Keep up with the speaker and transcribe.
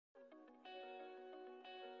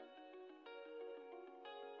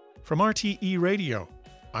From RTE Radio,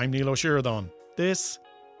 I'm Neil O'Sheridan. This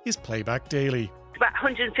is Playback Daily. About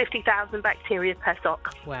 150,000 bacteria per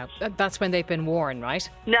sock. Wow, that's when they've been worn, right?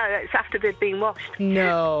 No, it's after they've been washed.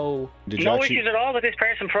 No. No issues at all with this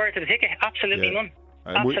person prior to the ticket. Absolutely none.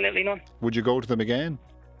 Absolutely none. Would you go to them again?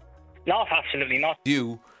 No, absolutely not.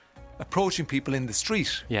 You approaching people in the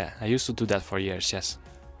street. Yeah, I used to do that for years, yes.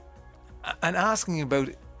 And asking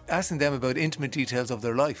them about intimate details of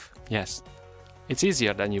their life. Yes. It's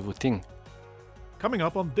easier than you would think. Coming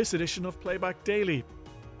up on this edition of Playback Daily,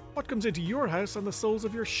 what comes into your house on the soles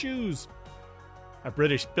of your shoes? A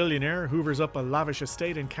British billionaire hoovers up a lavish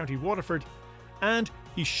estate in County Waterford, and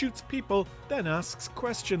he shoots people, then asks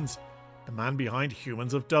questions. The man behind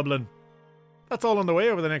Humans of Dublin. That's all on the way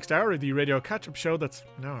over the next hour of the radio catch-up show that's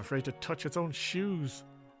now afraid to touch its own shoes.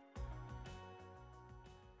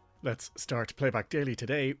 Let's start Playback Daily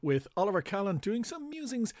today with Oliver Callan doing some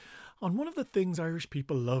musings on one of the things Irish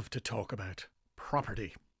people love to talk about: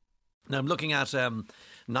 property. Now I'm looking at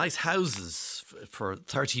nice houses for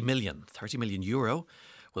 30 million euro.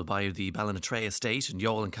 Will buy you the Ballinatray estate in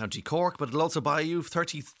Youghal in County Cork, but it'll also buy you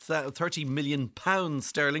 30 million pounds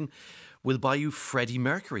sterling. Will buy you Freddie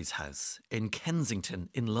Mercury's house in Kensington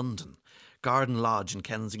in London. Garden Lodge in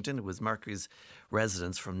Kensington. It was Mercury's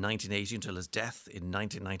residence from 1980 until his death in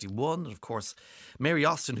 1991. And of course, Mary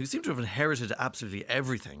Austin, who seemed to have inherited absolutely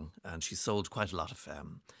everything, and she sold quite a lot of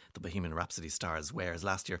the Bohemian Rhapsody star's wares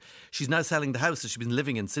last year. She's now selling the house that she's been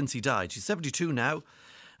living in since he died. She's 72 now,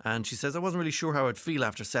 and she says, I wasn't really sure how I'd feel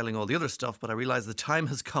after selling all the other stuff, but I realised the time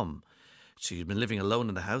has come. She'd been living alone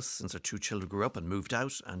in the house since her two children grew up and moved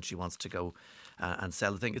out, and she wants to go and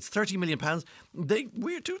sell the thing. It's £30 million.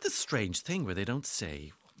 We do this strange thing where they don't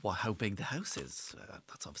say how big the house is.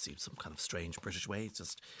 That's obviously some kind of strange British way. It's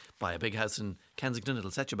just buy a big house in Kensington, it'll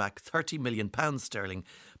set you back £30 million sterling,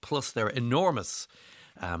 plus their enormous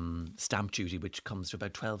stamp duty, which comes to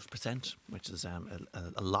about 12%, which is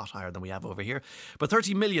a lot higher than we have over here. But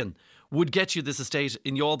 30 million would get you this estate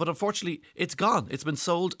in Youghal, but unfortunately it's gone. It's been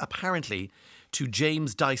sold apparently to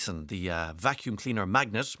James Dyson, the vacuum cleaner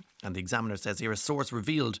magnate, and the Examiner says here a source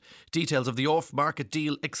revealed details of the off-market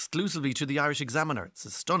deal exclusively to the Irish Examiner. It's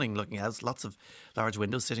a stunning looking house, lots of large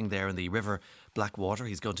windows sitting there in the river Blackwater.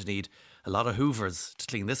 He's going to need a lot of hoovers to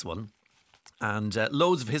clean this one. And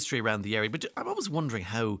loads of history around the area. But I'm always wondering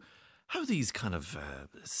how these kind of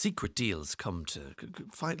secret deals come to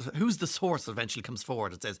find. Who's the source that eventually comes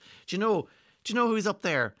forward and says, do you know who's up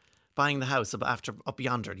there buying the house up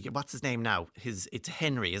yonder? What's his name now? It's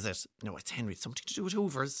Henry, is it? No, it's Henry. It's something to do with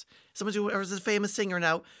hoovers. Or is it a famous singer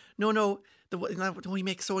now? No. He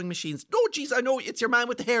makes sewing machines. No, geez, I know. It's your man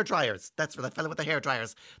with the hair dryers. That's for that fella with the hair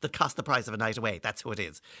dryers that cost the price of a night away. That's who it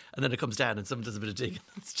is. And then it comes down and someone does a bit of digging.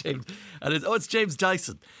 It's James. And it's James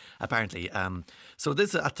Dyson, apparently. So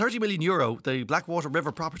this, at 30 million euro, the Blackwater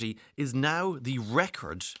River property is now the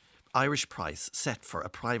record Irish price set for a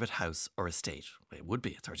private house or estate. It would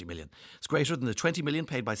be at 30 million. It's greater than the 20 million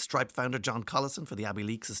paid by Stripe founder John Collison for the Abbey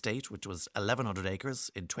Leaks estate, which was 1,100 acres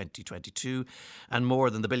in 2022, and more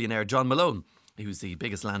than the billionaire John Malone, who's the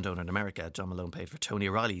biggest landowner in America. John Malone paid for Tony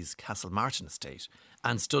O'Reilly's Castlemartin estate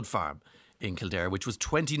and Stud Farm in Kildare, which was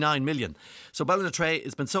 29 million. So Ballinatray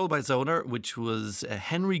has been sold by its owner, which was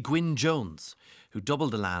Henry Gwynne Jones, who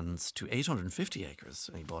doubled the lands to 850 acres.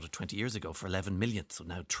 And he bought it 20 years ago for 11 million, so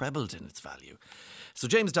now trebled in its value. So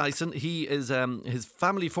James Dyson, he is his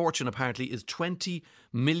family fortune apparently is 20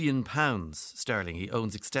 million pounds sterling. He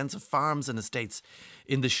owns extensive farms and estates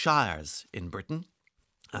in the Shires in Britain.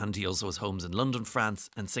 And he also has homes in London, France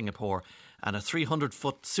and Singapore, and a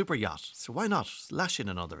 300-foot super yacht. So why not lash in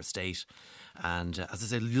another estate? And as I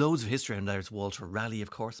say, loads of history. And there's Walter Raleigh, of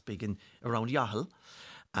course, big in around Youghal,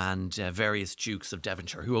 and various dukes of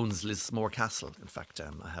Devonshire, who owns Lismore Castle. In fact,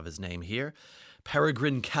 I have his name here.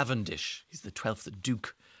 Peregrine Cavendish. He's the 12th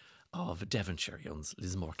Duke of Devonshire. He owns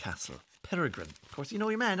Lismore Castle. Peregrine. Of course, you know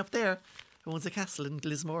your man up there who owns a castle in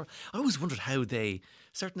Lismore. I always wondered how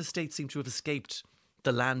certain estates seem to have escaped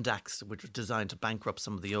the Land Acts, which was designed to bankrupt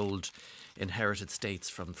some of the old inherited states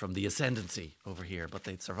from the ascendancy over here, but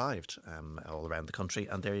they'd survived all around the country.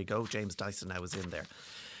 And there you go, James Dyson now is in there.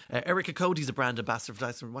 Erica Cody's a brand ambassador for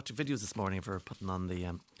Dyson. We're watching videos this morning of her putting on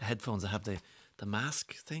the headphones that have the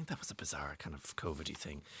mask thing. That was a bizarre kind of COVID-y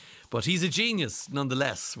thing. But he's a genius,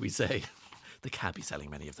 nonetheless, we say. They can't be selling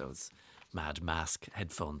many of those mad mask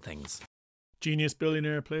headphone things. Genius,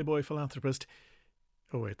 billionaire, playboy, philanthropist.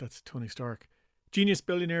 Oh wait, that's Tony Stark. Genius,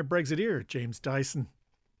 billionaire, Brexiteer, James Dyson.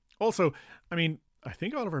 Also, I mean, I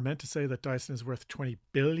think Oliver meant to say that Dyson is worth £20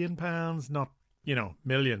 billion, not,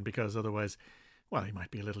 million, because otherwise, well, he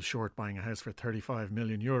might be a little short buying a house for €35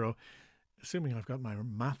 million. Assuming I've got my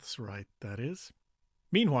maths right, that is.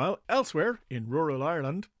 Meanwhile, elsewhere in rural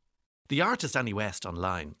Ireland, The artist Annie West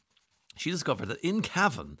online, she discovered that in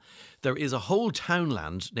Cavan there is a whole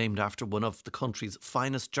townland named after one of the country's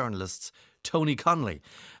finest journalists, Tony Connolly.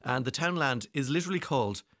 And the townland is literally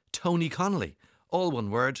called Tony Connolly. All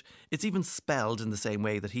one word. It's even spelled in the same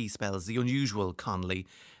way that he spells the unusual Connolly,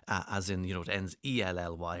 as in, it ends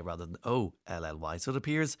E-L-L-Y rather than O-L-L-Y. So it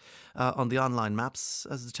appears on the online maps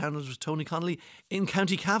as the townland of Tony Connolly in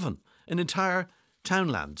County Cavan, an entire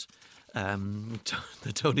townland.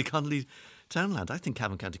 The Tony Connolly townland. I think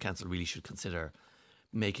Cavan County Council really should consider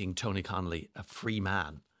making Tony Connolly a free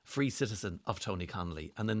man, free citizen of Tony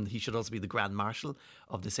Connolly. And then he should also be the Grand Marshal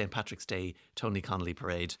of the St. Patrick's Day Tony Connolly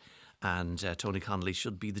Parade. And Tony Connolly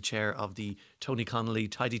should be the chair of the Tony Connolly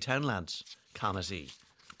Tidy Townland Committee.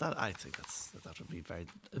 I think that would be very,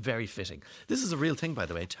 very fitting. This is a real thing, by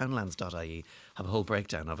the way. Townlands.ie have a whole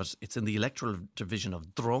breakdown of it. It's in the electoral division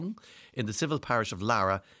of Drung, in the civil parish of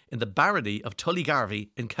Lara, in the barony of Tullygarvey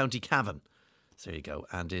in County Cavan. So there you go.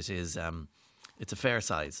 And it is, it's a fair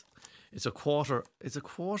size. It's a quarter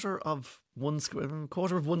of 1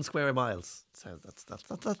 square miles. So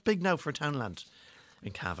that's big now for a townland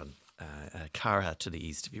in Cavan. Carha to the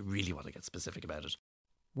east, if you really want to get specific about it.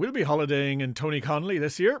 we'll be holidaying in Tony Connolly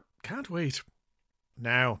this year. Can't wait.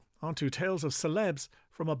 Now, on to tales of celebs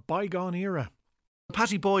from a bygone era.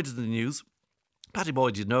 Patty Boyd is in the news. Patty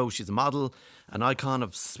Boyd, she's a model, an icon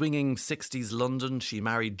of swinging 60s London. She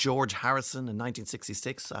married George Harrison in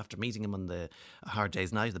 1966 after meeting him on the A Hard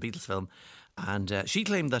Day's Night, the Beatles film. And she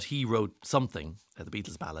claimed that he wrote something, the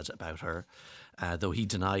Beatles ballad, about her, though he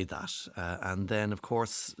denied that. And then, of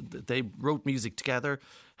course, they wrote music together.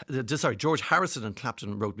 George Harrison and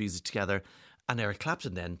Clapton wrote music together. And Eric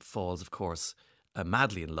Clapton then falls, of course,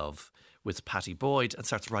 madly in love with Patty Boyd and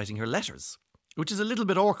starts writing her letters, which is a little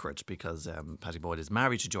bit awkward because Patty Boyd is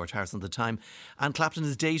married to George Harrison at the time, and Clapton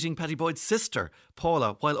is dating Patty Boyd's sister,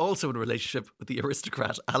 Paula, while also in a relationship with the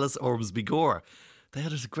aristocrat Alice Ormsby Gore. They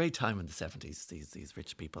had a great time in the 70s, these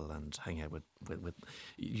rich people, and hanging out with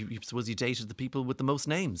you suppose you dated the people with the most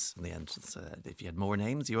names in the end. If you had more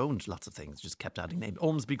names, you owned lots of things, just kept adding names.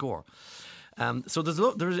 Ormsby Gore. So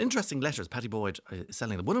there's interesting letters Patty Boyd is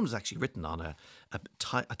selling them. One of them was actually written on a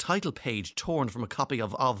title page torn from a copy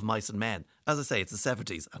of Mice and Men. As I say, it's the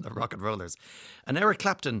 70s and the rock and rollers. And Eric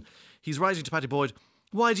Clapton, he's writing to Patty Boyd,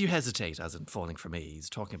 "Why do you hesitate?" as in falling for me. He's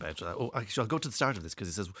talking about, actually I'll go to the start of this because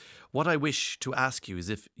he says, "What I wish to ask you is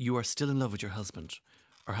if you are still in love with your husband,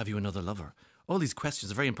 or have you another lover? All these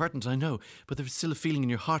questions are very important, I know, but there's still a feeling in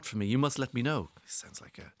your heart for me. You must let me know." Sounds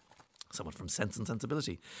like someone from Sense and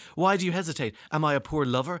Sensibility. "Why do you hesitate? Am I a poor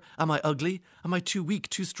lover? Am I ugly? Am I too weak,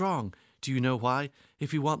 too strong? Do you know why?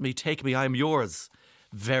 If you want me, take me, I am yours."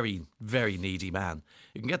 Very, very needy man.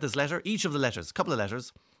 You can get this letter, each of the letters, a couple of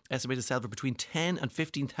letters, estimated to sell for between £10,000 and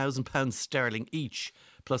 £15,000 sterling each,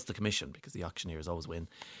 plus the commission, because the auctioneers always win.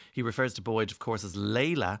 He refers to Boyd, of course, as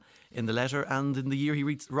Layla in the letter, and in the year he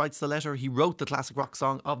writes the letter, he wrote the classic rock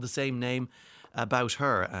song of the same name about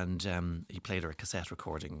her, and he played her a cassette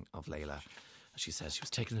recording of Layla. She says she was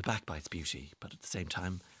taken aback by its beauty, but at the same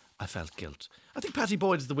time, I felt guilt. I think Patty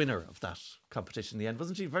Boyd is the winner of that competition in the end,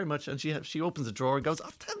 wasn't she? Very much. And she opens the drawer and goes,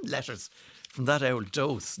 10 letters from that old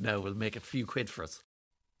dose now will make a few quid for us.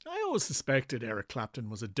 I always suspected Eric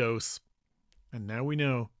Clapton was a dose. And now we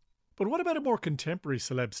know. But what about a more contemporary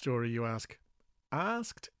celeb story, you ask?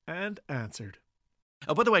 Asked and answered.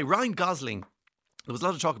 Oh, by the way, Ryan Gosling. There was a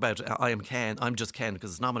lot of talk about I Am Ken, I'm Just Ken,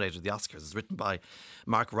 because it's nominated for the Oscars. It's written by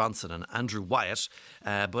Mark Ronson and Andrew Wyatt.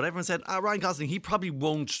 But everyone said, Ryan Gosling, he probably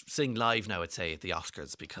won't sing live now, I'd say, at the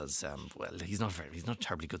Oscars because, he's not a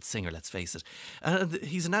terribly good singer, let's face it. And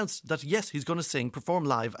he's announced that, yes, he's going to perform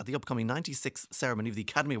live at the upcoming 96th ceremony of the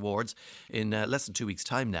Academy Awards in less than 2 weeks'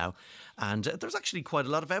 time now. And there's actually quite a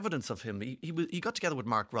lot of evidence of him. He got together with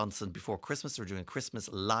Mark Ronson before Christmas. They were doing a Christmas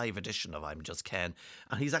live edition of I'm Just Ken.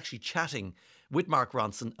 And he's actually chatting with Mark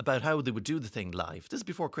Ronson about how they would do the thing live. This is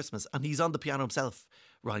before Christmas, and he's on the piano himself.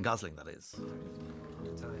 Ryan Gosling, that is.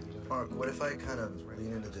 Mark, what if I kind of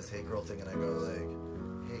lean into this hey girl thing and I go like,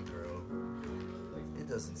 hey girl, it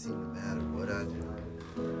doesn't seem to matter what I do.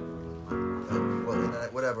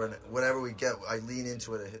 Whatever we get, I lean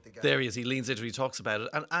into it, I hit the guy. There he is, he leans into it, he talks about it.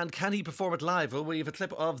 And can he perform it live? Well, we have a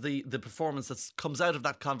clip of the performance that comes out of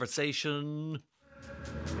that conversation.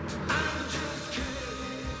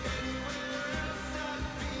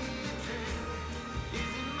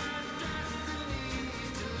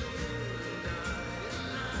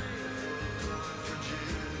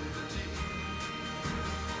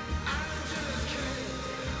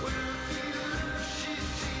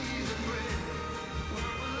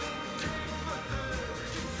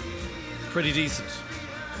 Pretty decent.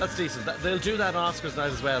 That's decent. They'll do that on Oscars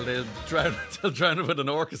night as well. They'll drown it with an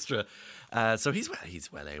orchestra. So he's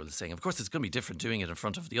well able to sing. Of course, it's going to be different doing it in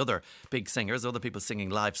front of the other big singers, other people singing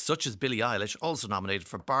live, such as Billie Eilish, also nominated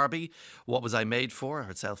for Barbie, What Was I Made For,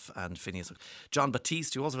 herself and Phineas. John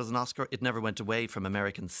Batiste, who also has an Oscar, It Never Went Away from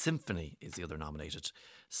American Symphony is the other nominated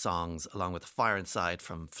songs, along with Fire Inside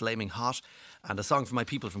from Flaming Hot and a song for my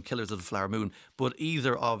people from Killers of the Flower Moon. But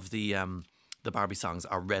either of the Barbie songs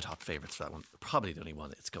are red hot favourites for that one. Probably the only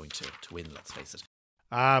one it's going to win, let's face it.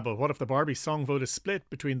 But what if the Barbie song vote is split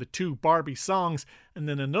between the two Barbie songs and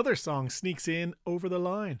then another song sneaks in over the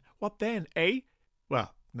line? What then, eh?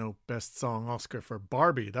 Well, no Best Song Oscar for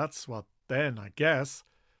Barbie. That's what then, I guess.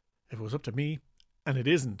 If it was up to me, and it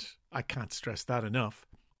isn't, I can't stress that enough,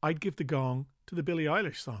 I'd give the gong to the Billie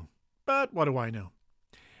Eilish song. But what do I know?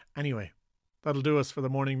 Anyway, that'll do us for the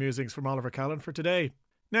morning musings from Oliver Callan for today.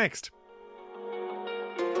 Next.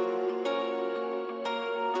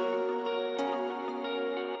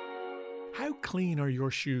 How clean are your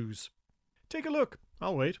shoes? Take a look.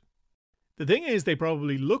 I'll wait. The thing is, they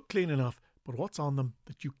probably look clean enough, but what's on them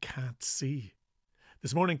that you can't see?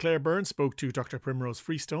 This morning, Claire Byrne spoke to Dr. Primrose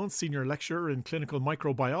Freestone, Senior Lecturer in Clinical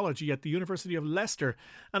Microbiology at the University of Leicester,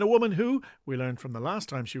 and a woman who, we learned from the last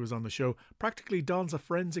time she was on the show, practically dons a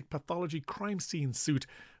forensic pathology crime scene suit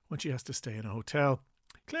when she has to stay in a hotel.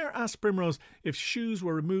 Claire asked Primrose if shoes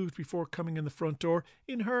were removed before coming in the front door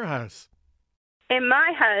in her house. In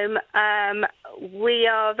my home, we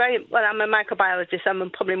are very, well, I'm a microbiologist, so I'm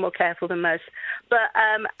probably more careful than most. But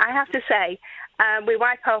I have to say, we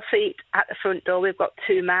wipe our feet at the front door. We've got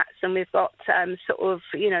 2 mats and we've got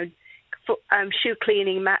shoe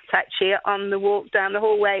cleaning mats actually on the walk down the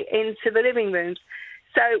hallway into the living rooms.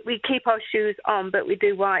 So we keep our shoes on, but we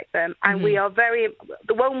do wipe them. And we are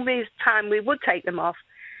the one time we would take them off,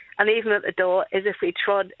 and even at the door, is if we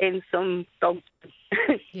trod in some dog.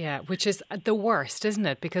 Yeah, which is the worst, isn't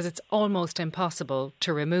it? Because it's almost impossible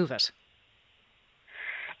to remove it.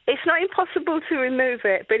 It's not impossible to remove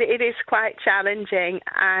it, but it is quite challenging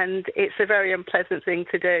and it's a very unpleasant thing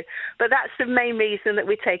to do. But that's the main reason that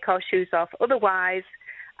we take our shoes off. Otherwise,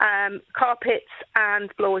 carpets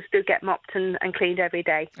and floors do get mopped and cleaned every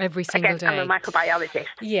day. Every single day. I'm a microbiologist.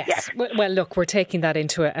 Yes. Well, look, we're taking that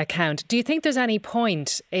into account. Do you think there's any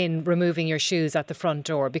point in removing your shoes at the front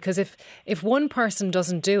door? Because if one person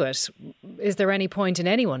doesn't do it, is there any point in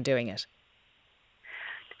anyone doing it?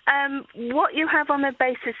 What you have on the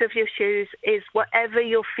basis of your shoes is whatever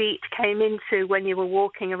your feet came into when you were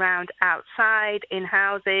walking around outside, in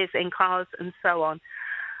houses, in cars, and so on.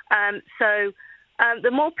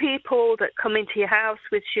 The more people that come into your house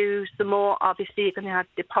with shoes, the more obviously you're going to have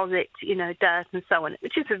deposit, dirt and so on,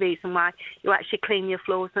 which is the reason why you actually clean your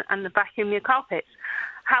floors and vacuum your carpets.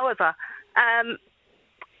 However,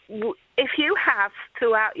 if you have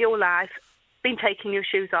throughout your life been taking your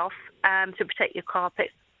shoes off to protect your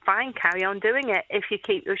carpets, fine, carry on doing it. If you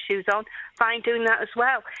keep your shoes on, fine doing that as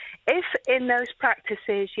well. If in those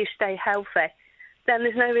practices you stay healthy, then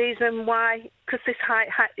there's no reason why, because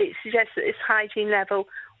it suggests that this hygiene level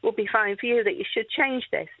will be fine for you, that you should change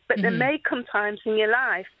this. But there may come times in your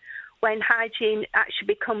life when hygiene actually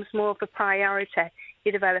becomes more of a priority.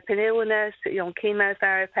 You develop an illness, you're on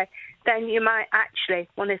chemotherapy, then you might actually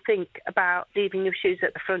want to think about leaving your shoes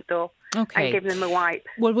at the front door and giving them a wipe.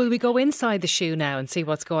 Well, will we go inside the shoe now and see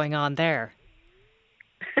what's going on there?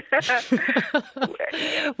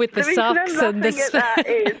 With the socks and the... That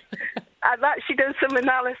is, I've actually done some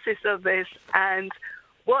analysis of this, and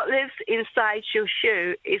what lives inside your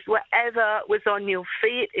shoe is whatever was on your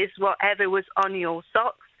feet, is whatever was on your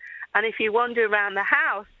socks. And if you wander around the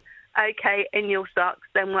house, in your socks,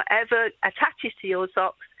 then whatever attaches to your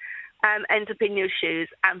socks ends up in your shoes.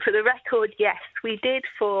 And for the record, yes, we did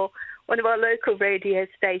for one of our local radio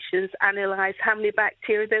stations analyse how many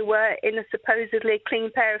bacteria there were in a supposedly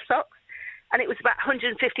clean pair of socks. And it was about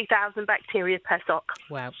 150,000 bacteria per sock.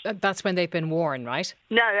 Wow. That's when they've been worn, right?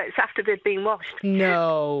 No, it's after they've been washed.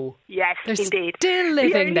 No. Yes, They're indeed. Still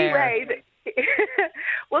living there.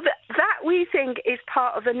 Well, that we think is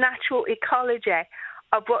part of the natural ecology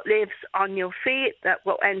of what lives on your feet, that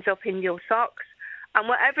what ends up in your socks. And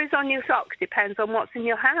whatever is on your socks depends on what's in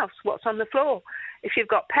your house, what's on the floor. If you've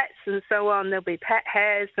got pets and so on, there'll be pet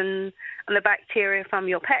hairs and the bacteria from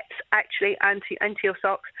your pets actually into your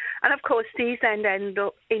socks. And of course, these then end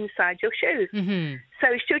up inside your shoes. Mm-hmm.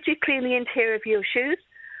 So should you clean the interior of your shoes?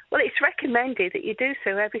 Well, it's recommended that you do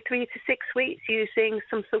so every 3 to 6 weeks using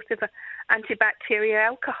some sort of antibacterial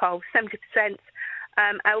alcohol. 70%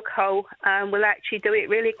 alcohol will actually do it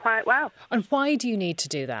really quite well. And why do you need to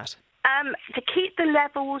do that? To keep the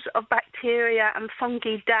levels of bacteria and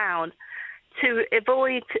fungi down. to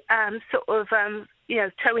avoid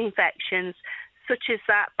toe infections, such as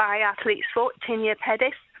that by athlete's foot, tinea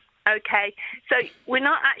pedis. Okay, so we're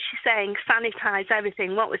not actually saying sanitize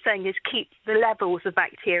everything. What we're saying is keep the levels of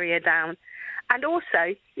bacteria down. And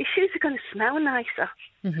also, your shoes are going to smell nicer.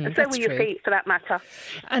 And so will your feet, for that matter.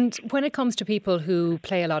 And when it comes to people who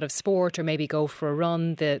play a lot of sport or maybe go for a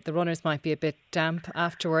run, the runners might be a bit damp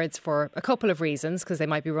afterwards for a couple of reasons, because they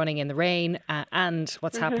might be running in the rain and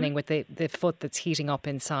what's happening with the foot that's heating up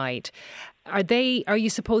inside. Are you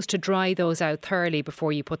supposed to dry those out thoroughly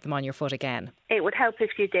before you put them on your foot again? It would help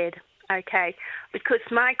if you did. Okay, because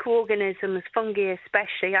microorganisms, fungi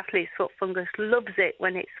especially, athlete's foot fungus, loves it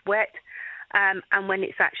when it's wet. And when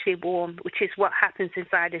it's actually warm, which is what happens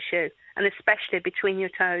inside a shoe, and especially between your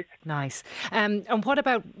toes. Nice. And what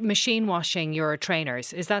about machine washing your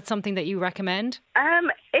trainers? Is that something that you recommend?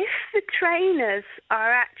 If the trainers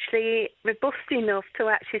are actually robust enough to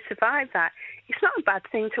actually survive that, it's not a bad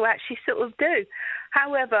thing to actually sort of do.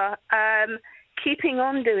 However, keeping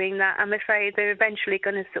on doing that, I'm afraid they're eventually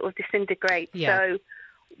going to sort of disintegrate. Yeah. So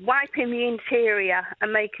wiping the interior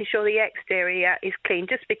and making sure the exterior is clean,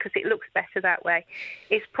 just because it looks better that way,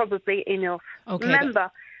 is probably enough. Okay, Remember,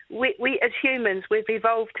 we as humans, we've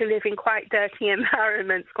evolved to live in quite dirty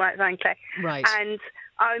environments, quite frankly. Right. And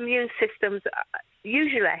our immune systems,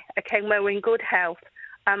 usually, when we're in good health,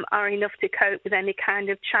 are enough to cope with any kind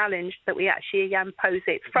of challenge that we actually pose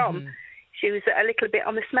it from. She was a little bit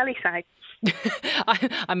on the smelly side.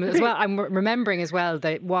 I'm remembering as well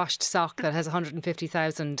the washed sock that has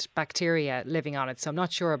 150,000 bacteria living on it. So I'm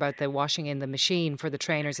not sure about the washing in the machine for the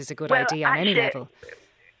trainers is a good idea on any level.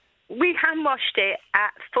 We hand washed it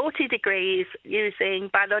at 40 degrees using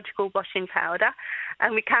biological washing powder,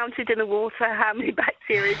 and we counted in the water how many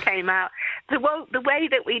bacteria came out. The way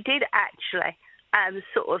that we did actually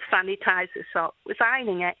sort of sanitize the sock was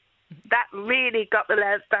ironing it. That really got the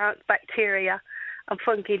bacteria and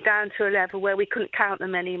fungi down to a level where we couldn't count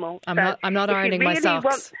them anymore. I'm not ironing my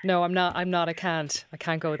socks. No, I'm not. I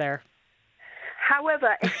can't go there.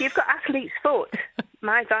 However, if you've got athlete's foot,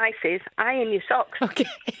 my advice is iron your socks.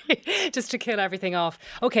 Okay, just to kill everything off.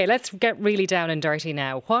 Okay, let's get really down and dirty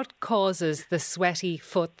now. What causes the sweaty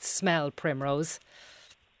foot smell, Primrose?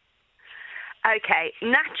 Okay,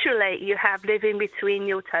 naturally you have living between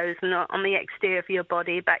your toes and on the exterior of your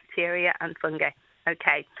body bacteria and fungi.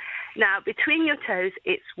 Okay, now between your toes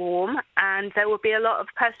it's warm and there will be a lot of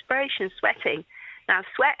perspiration, sweating. Now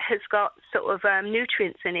sweat has got sort of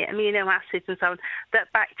nutrients in it, amino acids and so on,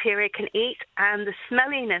 that bacteria can eat, and the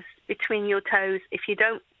smelliness between your toes, if you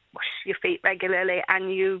don't wash your feet regularly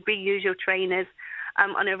and you reuse your trainers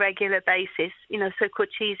on a regular basis, so-called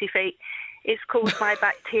cheesy feet, is caused by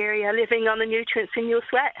bacteria living on the nutrients in your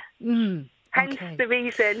sweat. Hence the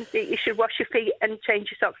reason that you should wash your feet and change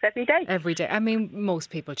your socks every day. Every day. I mean, most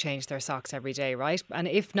people change their socks every day, right? And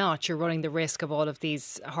if not, you're running the risk of all of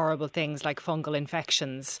these horrible things like fungal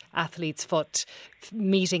infections, athlete's foot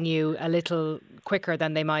meeting you a little quicker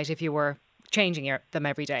than they might if you were changing them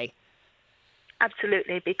every day.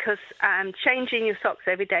 Absolutely, because changing your socks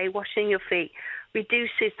every day, washing your feet,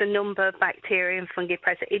 reduces the number of bacteria and fungi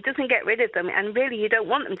present. It doesn't get rid of them, and really you don't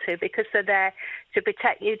want them to, because they're there to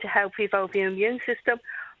protect you, to help evolve your immune system.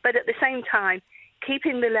 But at the same time,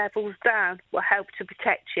 keeping the levels down will help to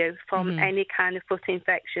protect you from any kind of foot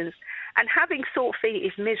infections. And having sore feet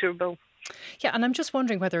is miserable. Yeah, and I'm just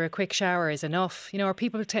wondering whether a quick shower is enough. Are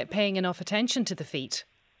people paying enough attention to the feet?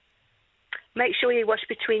 Make sure you wash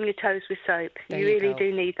between your toes with soap. You really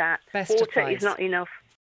do need that. Water is not enough.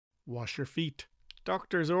 Wash your feet.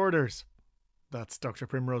 Doctor's orders. That's Dr.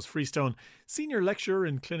 Primrose Freestone, Senior Lecturer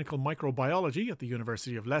in Clinical Microbiology at the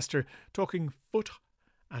University of Leicester, talking foot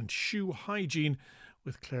and shoe hygiene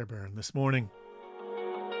with Claire Byrne this morning.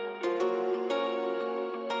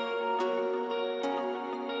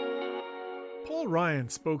 Paul Ryan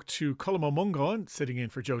spoke to Colm O'Mungan, sitting in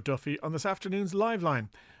for Joe Duffy, on this afternoon's Live Line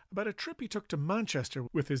about a trip he took to Manchester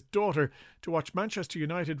with his daughter to watch Manchester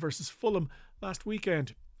United versus Fulham last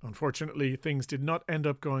weekend. Unfortunately, things did not end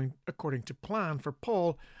up going according to plan for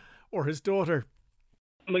Paul or his daughter.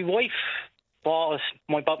 My wife both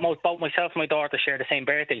myself and my daughter share the same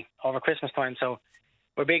birthday over Christmas time, so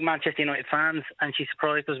we're big Manchester United fans, and she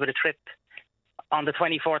surprised us with a trip on the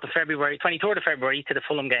 23rd of February to the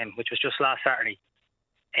Fulham game, which was just last Saturday.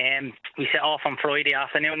 We set off on Friday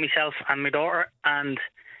afternoon, myself and my daughter, and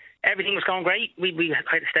everything was going great. We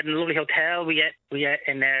stayed in a lovely hotel. We ate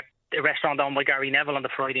in a restaurant owned by Gary Neville on the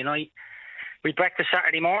Friday night. We had breakfast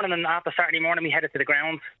Saturday morning, and after Saturday morning we headed to the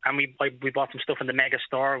ground and we bought some stuff in the mega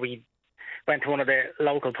store. We went to one of the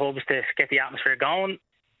local pubs to get the atmosphere going.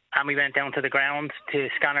 and we went down to the ground to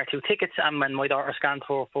scan our 2 tickets, and when my daughter scanned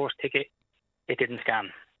for her first ticket, it didn't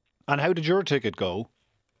scan. And how did your ticket go?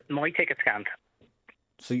 My ticket scanned,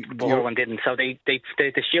 So but her one didn't. So the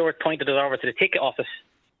steward pointed us over to the ticket office,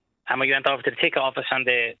 and we went over to the ticket office, and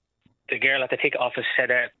the girl at the ticket office said,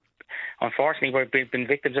 unfortunately, we've been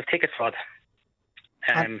victims of ticket fraud.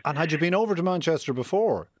 And had you been over to Manchester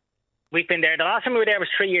before? We've been there. The last time we were there was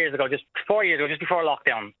 3 years ago, just 4 years ago, just before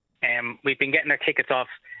lockdown. We've been getting our tickets off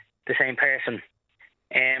the same person.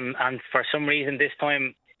 And for some reason this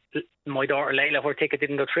time, my daughter Layla, her ticket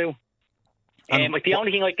didn't go through. Like the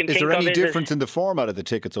only thing I can think of is... Is there any difference in the format of the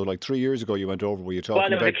ticket? So like 3 years ago you went over, were you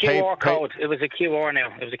talking about... Well, it was a QR code. It was a QR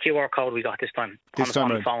now. It was a QR code we got this time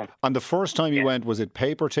on the phone. And the first time you went, was it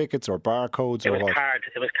paper tickets or barcodes or what?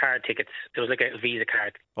 It was card tickets. It was like a Visa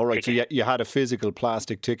card. All right, ticket. So you had a physical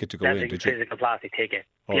plastic ticket to go in, did you? Physical plastic ticket.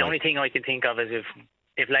 The only thing I can think of is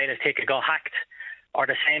if Layla's ticket got hacked, or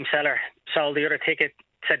the same seller sold the other ticket,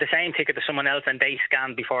 said the same ticket to someone else, and they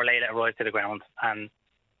scanned before Layla arrived to the ground. And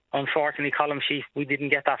unfortunately, Colin, we didn't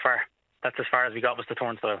get that far. That's as far as we got, was the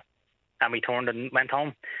turnstile. And we turned and went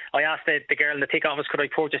home. I asked the girl in the ticket office, could I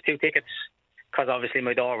purchase 2 tickets? Because obviously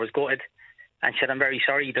my daughter was gutted. And she said, I'm very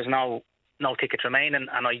sorry, there's no tickets remaining.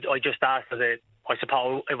 And I just asked, I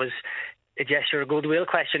suppose it was a gesture of goodwill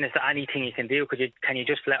question, is there anything you can do? Can you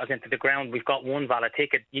just let us into the ground? We've got 1 valid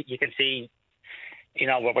ticket. You can see,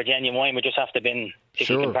 we're genuine. We just have to been, if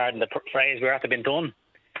you can pardon the phrase, we have to been done.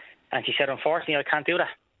 And she said, unfortunately, I can't do that.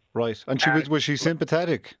 Right. And was she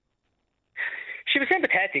sympathetic? She was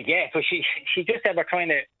sympathetic, yeah. But she just said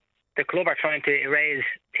the club are trying to erase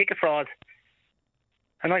ticket fraud.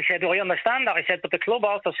 And I said, I understand that. I said, but the club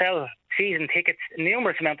also sells season tickets,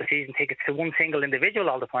 numerous amount of season tickets to one single individual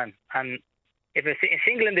all the time. And if a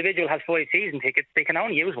single individual has 5 season tickets, they can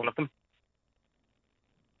only use one of them.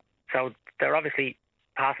 So they're obviously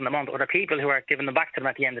passing them on to other people who are giving them back to them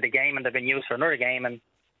at the end of the game, and they've been used for another game. And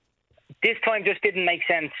this time just didn't make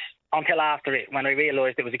sense until after it, when I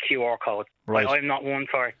realised it was a QR code. Right. I'm not one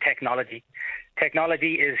for technology.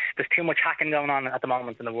 There's too much hacking going on at the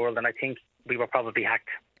moment in the world, and I think we were probably hacked.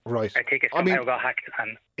 Right. Our ticket somehow got hacked.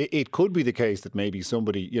 And it could be the case that maybe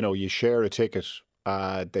somebody, you share a ticket,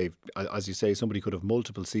 they've, as you say, somebody could have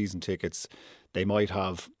multiple season tickets. They might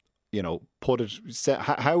have, put it,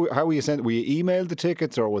 how were you sent? Were you emailed the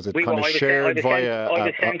tickets, or was it shared via...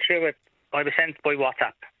 I was sent by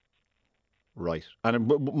WhatsApp. Right.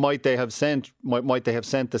 And might they have sent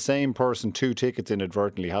the same person 2 tickets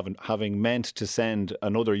inadvertently, having meant to send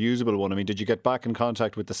another usable one? I mean, did you get back in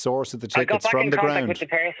contact with the source of the tickets from the ground?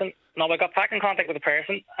 I got back in contact with the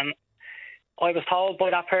person, and I was told by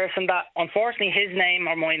that person that unfortunately his name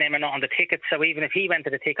or my name are not on the ticket, so even if he went to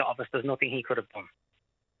the ticket office, there's nothing he could have done.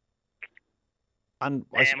 And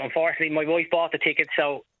unfortunately, my wife bought the ticket,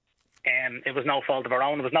 so it was no fault of her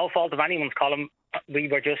own. It was no fault of anyone's, Colin. We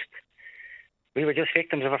were just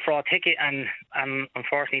victims of a fraud ticket, and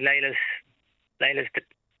unfortunately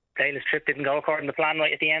Layla's trip didn't go according to plan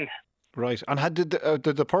right at the end. Right. And did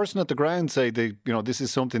the person at the ground say this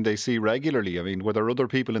is something they see regularly? I mean, were there other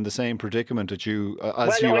people in the same predicament at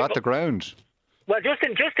the ground? Well, just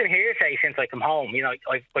in hearsay since I come home,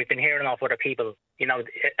 I've been hearing off other people.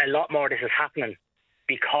 A lot more of this is happening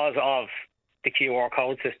because of the QR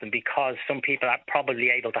code system, because some people are probably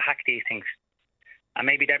able to hack these things, and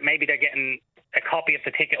maybe they're getting a copy of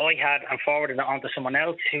the ticket I had and forwarding it on to someone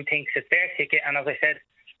else who thinks it's their ticket. And as I said,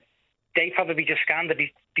 they probably just scanned it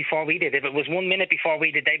before we did. If it was 1 minute before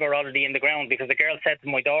we did, they were already in the ground, because the girl said to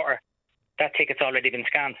my daughter, that ticket's already been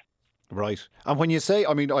scanned. Right. And when you say,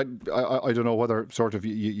 I mean, I don't know whether sort of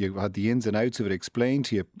you had the ins and outs of it explained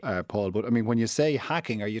to you, Paul, but I mean, when you say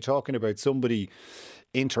hacking, are you talking about somebody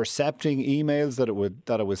intercepting emails that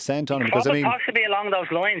it was sent on? Because possibly along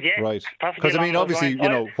those lines, yeah. Right. Because I mean, obviously,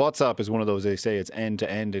 WhatsApp is one of those, they say it's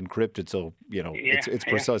end-to-end encrypted, so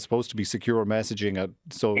it's supposed to be secure messaging,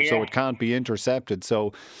 so it can't be intercepted.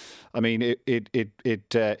 So, I mean,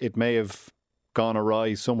 it may have gone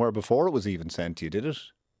awry somewhere before it was even sent to you, did it?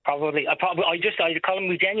 Probably. I call them.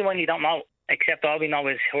 We genuinely don't know. Except all we know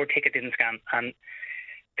is her ticket didn't scan, and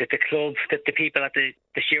that the club, that the people at the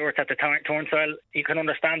stewards at the turnstile, you can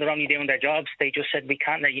understand they're only doing their jobs. They just said, we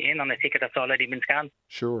can't let you in on a ticket that's already been scanned.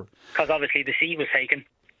 Sure. Because obviously the seat was taken.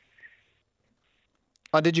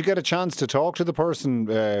 And did you get a chance to talk to the person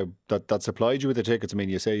that supplied you with the tickets? I mean,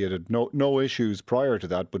 you say you had no issues prior to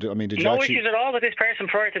that, but I mean, did you no issues at all with this person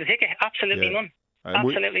prior to the ticket? Absolutely none.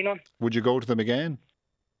 Absolutely none. Would you go to them again?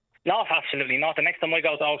 No, absolutely not. The next time I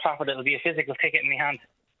go to Old Trafford, it'll be a physical ticket in my hand.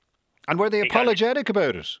 And were they apologetic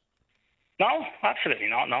about it? No, absolutely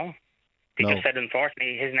not, no. They just said,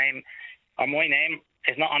 unfortunately, his name or my name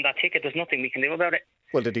it's not on that ticket. There's nothing we can do about it.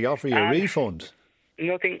 Well, did he offer you a refund?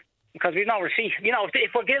 Nothing, because we've no receipt. You know,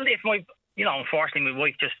 if we're guilty, unfortunately my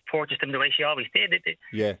wife just purchased them the way she always did.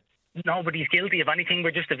 Yeah. Nobody's guilty of anything.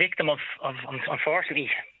 We're just a victim of unfortunately,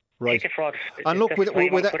 ticket fraud. And look,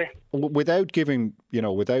 without giving,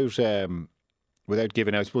 without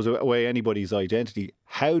giving, I suppose, away anybody's identity,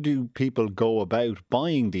 how do people go about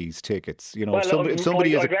buying these tickets? You know, well, if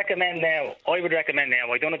somebody I would recommend now.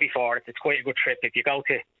 I've done it before. It's quite a good trip. If you go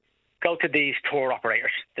to these tour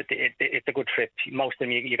operators, it's a good trip. Most of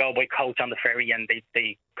them, you go by coach on the ferry, and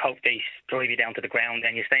they drive you down to the ground,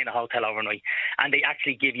 and you stay in a hotel overnight, and they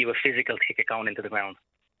actually give you a physical ticket going into the ground.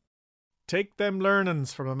 Take them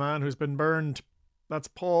learnings from a man who's been burned. That's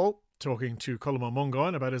Paul talking to Colm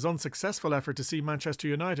O'Mungan about his unsuccessful effort to see Manchester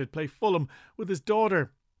United play Fulham with his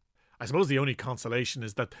daughter. I suppose the only consolation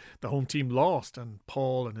is that the home team lost and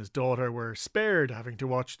Paul and his daughter were spared having to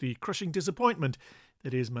watch the crushing disappointment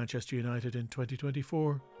that is Manchester United in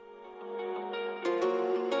 2024.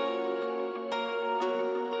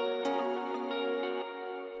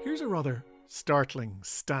 Here's a rather startling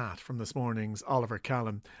stat from this morning's Oliver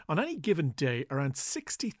Callan. On any given day, around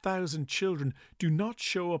 60,000 children do not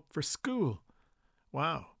show up for school.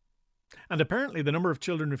 Wow. And apparently the number of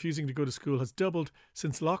children refusing to go to school has doubled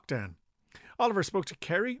since lockdown. Oliver spoke to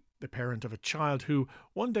Kerry, the parent of a child who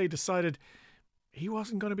one day decided he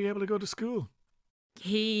wasn't going to be able to go to school.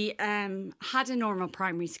 He had a normal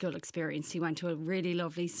primary school experience. He went to a really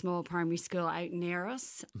lovely small primary school out near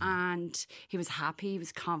us, and he was happy, he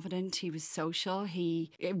was confident, he was social.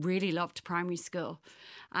 He really loved primary school.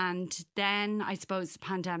 And then I suppose the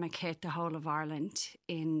pandemic hit the whole of Ireland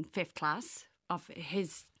in fifth class, of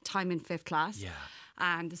his time in fifth class. Yeah.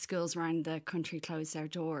 And the schools around the country closed their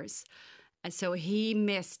doors. So he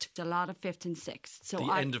missed a lot of fifth and sixth. So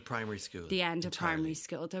the end of primary school. The end of primary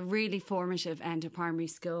school. The really formative end of primary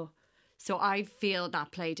school. So I feel that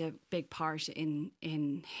played a big part in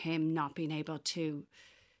him not being able to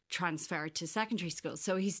transfer to secondary school.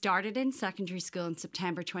 So he started in secondary school in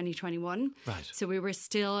September 2021. Right. So we were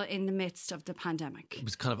still in the midst of the pandemic. It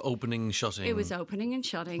was kind of opening, shutting. It was opening and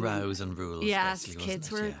shutting. Rows and rules. Yes,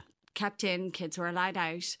 kids were kept in, kids were allowed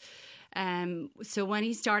out. So when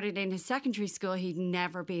he started in his secondary school, he'd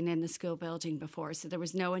never been in the school building before. So there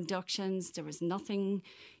was no inductions, there was nothing,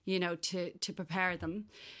 to prepare them.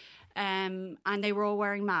 And they were all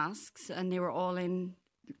wearing masks and they were all in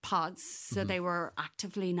pods. So they were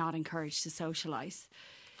actively not encouraged to socialise.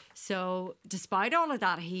 So despite all of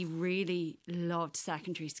that, he really loved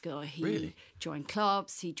secondary school. He joined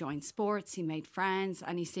clubs, he joined sports, he made friends,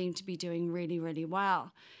 and he seemed to be doing really, really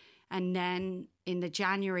well. And then in the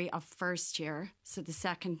January of first year, so the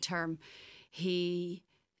second term,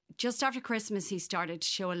 just after Christmas, he started to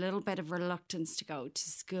show a little bit of reluctance to go to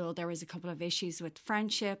school. There was a couple of issues with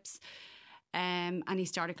friendships, and he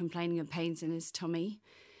started complaining of pains in his tummy.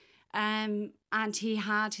 And he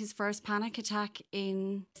had his first panic attack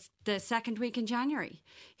in the second week in January.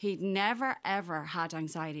 He'd never, ever had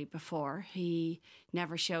anxiety before. He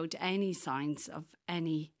never showed any signs of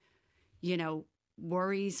any,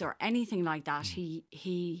 worries or anything like that.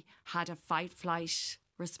 He had a fight-flight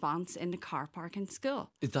response in the car park in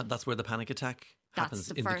school. That's where the panic attack happens? That's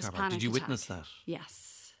the in first the car park. panic Did you attack. witness that?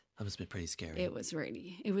 Yes. That must be pretty scary. It was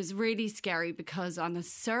really scary because on the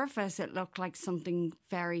surface it looked like something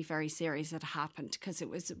very, very serious had happened because it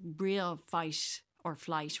was a real fight or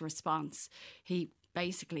flight response. He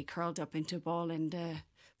basically curled up into a ball in the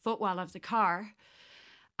footwell of the car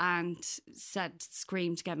and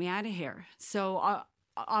screamed, "Get me out of here." So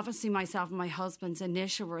obviously myself and my husband's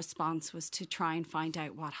initial response was to try and find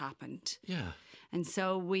out what happened. Yeah. And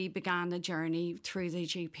so we began a journey through the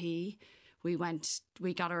GP. We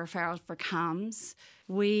got a referral for CAMS.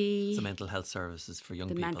 The mental health services for young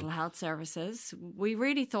people. The mental health services. We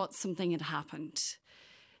really thought something had happened.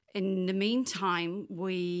 In the meantime,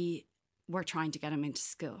 we were trying to get him into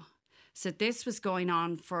school. So this was going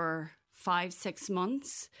on for 5-6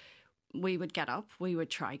 months. We would get up, we would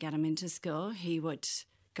try get him into school. He would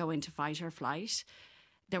go into fight or flight.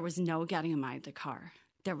 There was no getting him out of the car.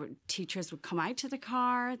 Teachers would come out to the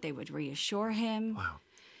car. They would reassure him. Wow.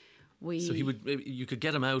 So you could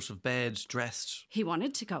get him out of bed, dressed. He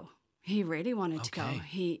wanted to go. He really wanted to go.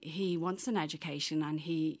 He wants an education, and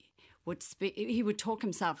he would talk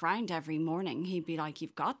himself round every morning. He'd be like,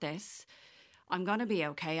 "You've got this. I'm going to be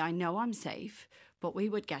okay. I know I'm safe." But we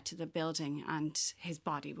would get to the building and his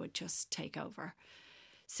body would just take over.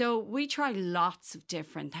 So we tried lots of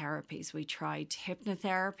different therapies. We tried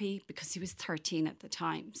hypnotherapy because he was 13 at the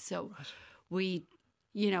time. So we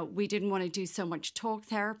didn't want to do so much talk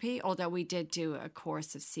therapy, although we did do a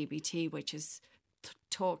course of CBT, which is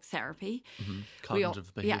talk therapy.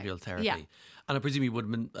 Cognitive behavioural therapy. Yeah. And I presume you would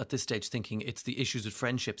have been at this stage thinking it's the issues with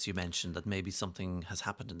friendships you mentioned, that maybe something has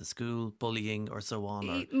happened in the school, bullying or so on,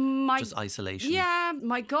 or just isolation. Yeah,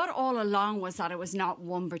 my gut all along was that it was not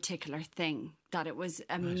one particular thing, that it was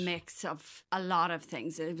a mix of a lot of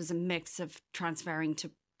things. It was a mix of transferring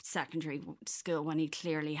to secondary school when he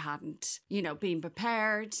clearly hadn't, been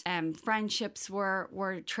prepared. Friendships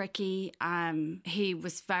were tricky. He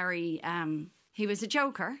was he was a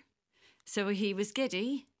joker, so he was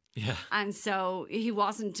giddy. Yeah. And so he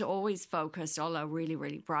wasn't always focused, although really,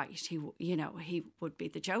 really bright. He would be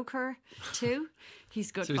the joker too.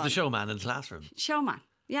 He's good. So he's the showman in the classroom. Showman,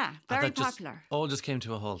 yeah, very popular. All just came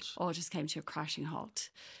to a halt. All just came to a crashing halt.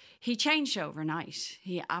 He changed overnight.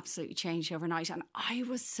 He absolutely changed overnight. And I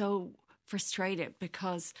was so frustrated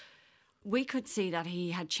because we could see that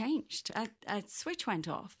he had changed. A switch went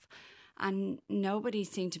off and nobody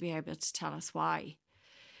seemed to be able to tell us why.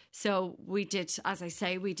 So we did, as I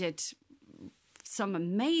say, some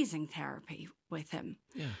amazing therapy with him.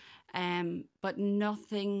 Yeah. But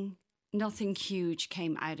nothing huge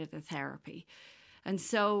came out of the therapy. And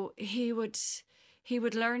so he would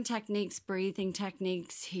learn techniques, breathing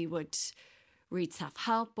techniques. He would read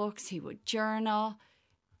self-help books. He would journal.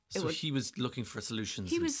 So he was looking for solutions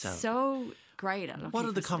He was himself. so great at looking for What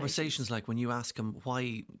are the solutions. conversations like when you ask him,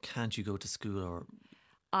 why can't you go to school? Or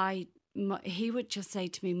he would just say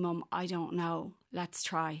to me, Mum, I don't know. Let's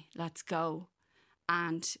try. Let's go.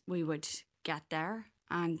 And we would get there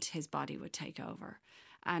and his body would take over.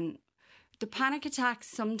 And the panic attacks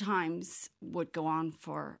sometimes would go on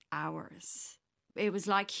for hours. It was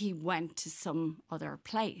like he went to some other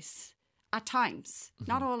place at times,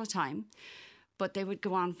 not all the time, but they would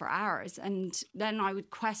go on for hours. And then I would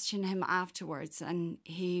question him afterwards and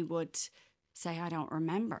he would say, I don't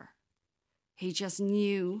remember. He just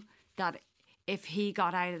knew that if he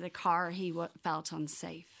got out of the car, he felt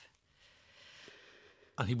unsafe.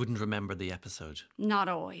 And he wouldn't remember the episode? Not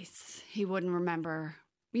always. He wouldn't remember.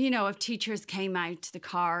 If teachers came out to the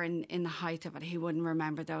car in the height of it, he wouldn't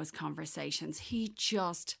remember those conversations. He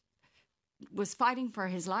just was fighting for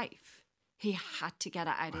his life. He had to get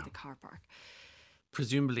it out of the car park.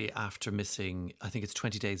 Presumably after missing, I think it's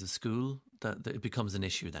 20 days of school, that it becomes an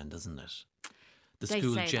issue then, doesn't it? The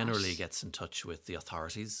school generally gets in touch with the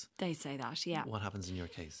authorities. They say that, yeah. What happens in your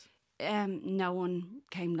case? No one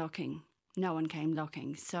came looking.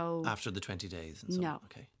 So after the 20 days and so no. on.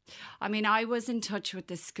 Okay. I mean, I was in touch with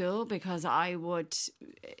the school because I would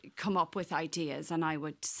come up with ideas and I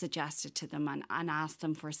would suggest it to them and ask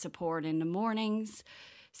them for support in the mornings.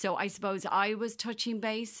 So I suppose I was touching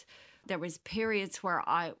base. There was periods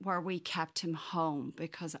where we kept him home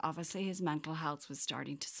because obviously his mental health was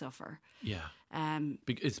starting to suffer. Yeah.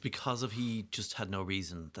 It's because he just had no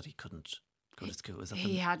reason that he couldn't go to school. Is that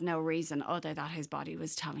he had no reason other that his body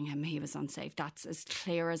was telling him he was unsafe. That's as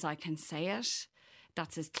clear as I can say it.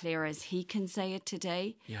 That's as clear as he can say it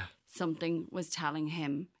today. Yeah. Something was telling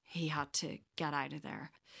him he had to get out of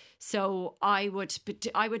there. So I would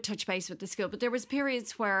touch base with the school, but there was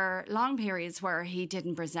long periods where he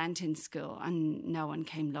didn't present in school and no one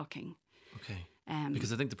came looking. Okay.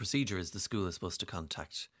 Because I think the procedure is the school is supposed to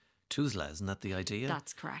contact TUSLA, isn't that the idea?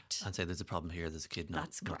 That's correct. And say there's a problem here, there's a kid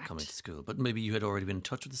not coming to school. But maybe you had already been in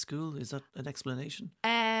touch with the school. Is that an explanation?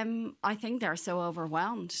 I think they're so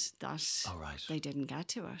overwhelmed that they didn't get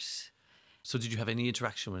to it. So did you have any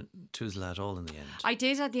interaction with TUSLA at all in the end? I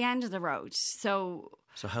did at the end of the road. So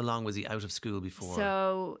how long was he out of school before?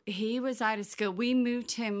 So he was out of school. We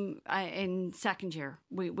moved him in second year.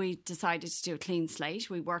 We decided to do a clean slate.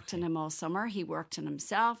 We worked on him all summer. He worked on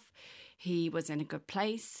himself. He was in a good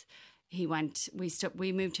place.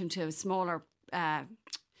 We moved him to a smaller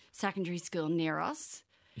secondary school near us.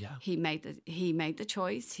 Yeah. He made the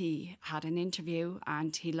choice. He had an interview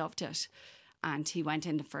and he loved it. And he went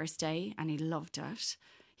in the first day and he loved it.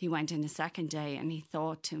 He went in the second day and he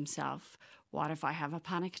thought to himself, what if I have a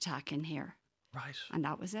panic attack in here? Right. And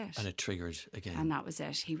that was it. And it triggered again. And that was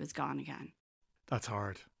it. He was gone again. That's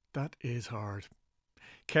hard. That is hard.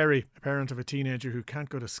 Kerry, a parent of a teenager who can't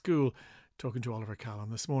go to school, talking to Oliver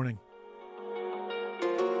Callan this morning.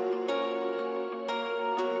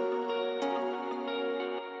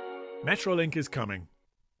 Metrolink is coming.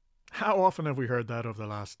 How often have we heard that over the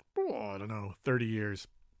last, 30 years?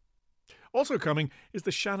 Also coming is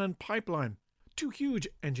the Shannon Pipeline. 2 huge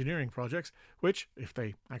engineering projects, which, if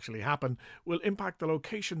they actually happen, will impact the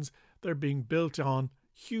locations they're being built on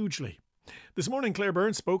hugely. This morning, Claire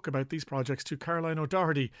Byrne spoke about these projects to Caroline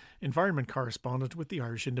O'Doherty, environment correspondent with the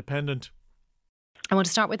Irish Independent. I want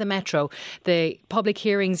to start with the Metro. The public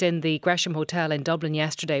hearings in the Gresham Hotel in Dublin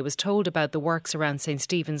yesterday was told about the works around St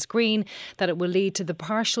Stephen's Green, that it will lead to the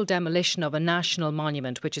partial demolition of a national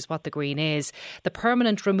monument, which is what the Green is, the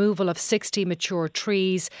permanent removal of 60 mature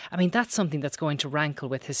trees. I mean, that's something that's going to rankle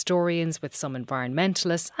with historians, with some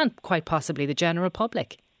environmentalists and quite possibly the general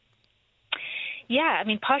public. Yeah, I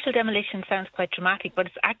mean, partial demolition sounds quite dramatic, but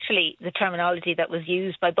it's actually the terminology that was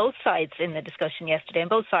used by both sides in the discussion yesterday. And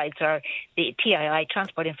both sides are the TII,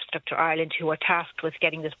 Transport Infrastructure Ireland, who are tasked with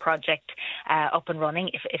getting this project up and running,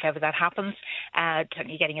 if ever that happens,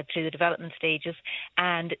 certainly getting it through the development stages,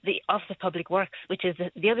 and the Office of Public Works, which is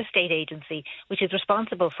the other state agency, which is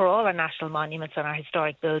responsible for all our national monuments and our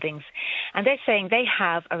historic buildings. And they're saying they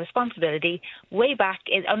have a responsibility way back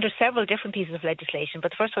under several different pieces of legislation,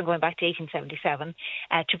 but the first one going back to 1877,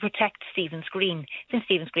 to protect Stephen's Green, St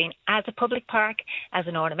Stephen's Green, as a public park, as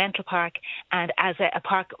an ornamental park, and as a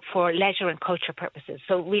park for leisure and culture purposes.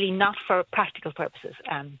 So really not for practical purposes.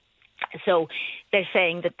 So they're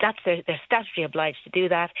saying that they're statutorily obliged to do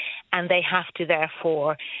that, and they have to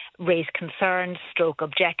therefore raise concerns,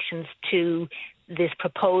 objections to this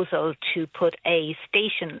proposal to put a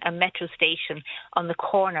metro station on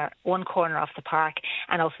one corner of the park,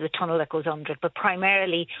 and also the tunnel that goes under it. But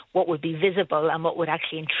primarily what would be visible and what would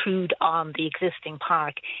actually intrude on the existing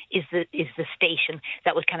park is the station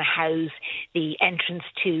that would kind of house the entrance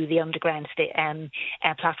to the underground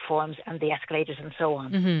platforms and the escalators and so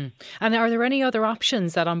on. Mm-hmm. And are there any other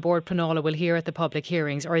options that On Board Pleanála will hear at the public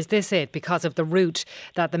hearings, or is this it because of the route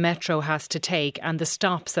that the Metro has to take and the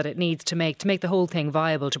stops that it needs to make the whole thing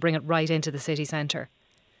viable, to bring it right into the city centre?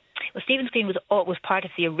 Well, Stephen's Green was part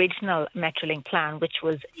of the original Metrolink plan, which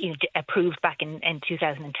was approved back in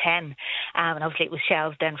 2010, and obviously it was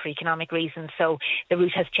shelved then for economic reasons. So the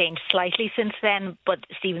route has changed slightly since then, but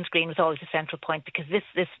Stephen's Green was always a central point, because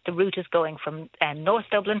the route is going from North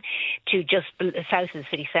Dublin to just south of the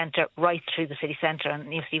city centre, right through the city centre,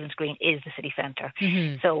 and Stephen's Green is the city centre.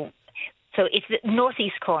 Mm-hmm. So it's the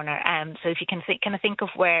northeast corner. So if you can think of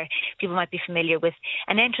where people might be familiar with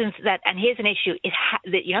an entrance and here's an issue,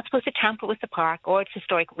 that you're not supposed to tamper with the park or its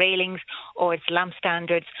historic railings or its lamp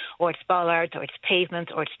standards or its bollards or its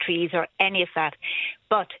pavements or its trees or any of that.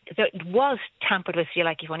 But it was tampered with, if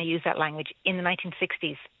you want to use that language, in the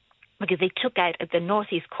 1960s. Because they took out at the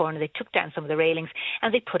northeast corner, they took down some of the railings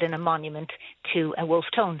and they put in a monument to a wolf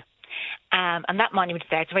tone. And that monument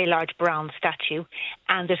there, it's a very large bronze statue,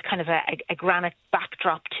 and there's kind of a granite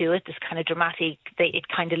backdrop to it, this kind of dramatic, it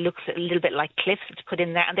kind of looks a little bit like cliffs. It's put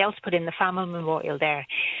in there, and they also put in the family memorial there.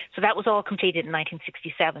 So that was all completed in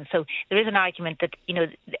 1967. So there is an argument that,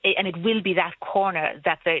 and it will be that corner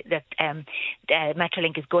that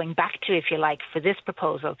Metrolink is going back to, if you like, for this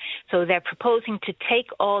proposal. So they're proposing to take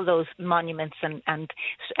all those monuments and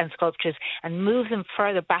sculptures and move them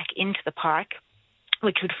further back into the park,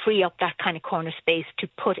 which would free up that kind of corner space to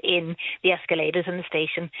put in the escalators in the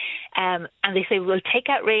station. And they say, we'll take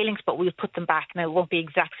out railings, but we'll put them back. Now, it won't be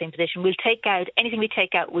exact same position. We'll take out, anything we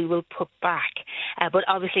take out, we will put back. But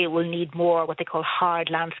obviously it will need more what they call hard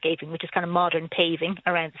landscaping, which is kind of modern paving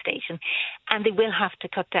around the station. And they will have to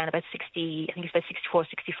cut down about 64,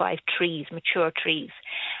 65 trees, mature trees,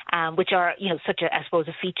 which are, such a, I suppose,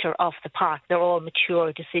 a feature of the park. They're all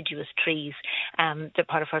mature, deciduous trees. They're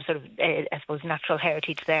part of our sort of, I suppose, natural heritage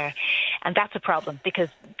there. And that's a problem, because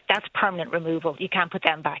that's permanent removal. You can't put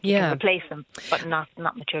them back. You can replace them, but not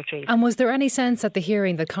mature trees. And was there any sense at the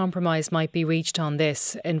hearing that compromise might be reached on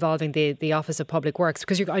this involving the Office of Public Works?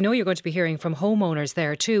 Because I know you're going to be hearing from homeowners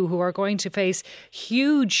there too, who are going to face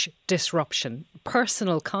huge disruption,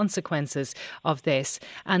 personal consequences of this.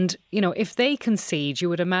 And, if they concede, you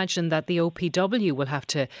would imagine that the OPW will have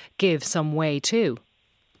to give some way too.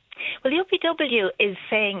 Well, the OPW is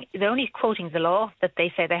saying, they're only quoting the law that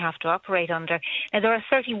they say they have to operate under. Now, there are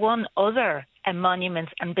 31 other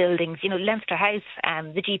monuments and buildings, Leinster House,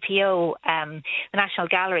 the GPO, the National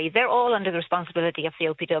Gallery, they're all under the responsibility of the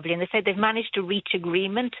OPW, and they said they've managed to reach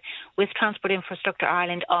agreement with Transport Infrastructure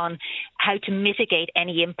Ireland on how to mitigate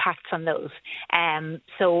any impacts on those.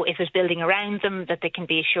 So if there's building around them, that they can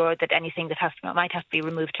be assured that anything that might have to be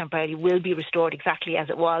removed temporarily will be restored exactly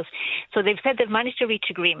as it was. So they've said they've managed to reach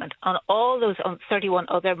agreement on all those 31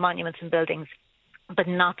 other monuments and buildings, but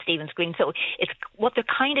not Stephen's Green. So it's what they're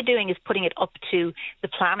kind of doing is putting it up to the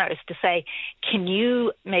planners to say, can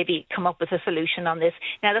you maybe come up with a solution on this?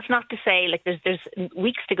 Now, that's not to say like there's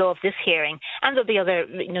weeks to go of this hearing, and there'll be other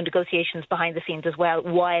negotiations behind the scenes as well,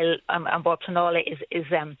 while Bord Pleanála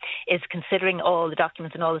is considering all the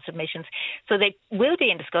documents and all the submissions. So they will be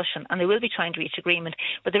in discussion and they will be trying to reach agreement.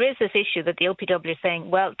 But there is this issue that the OPW is saying,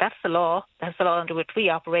 well, that's the law under which we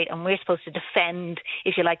operate, and we're supposed to defend,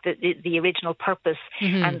 if you like, the original purpose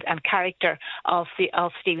and character of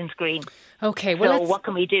Stephen's Green. Okay, well, so what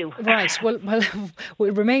can we do? Right, well,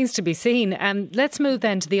 it remains to be seen. Let's move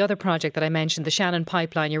then to the other project that I mentioned, the Shannon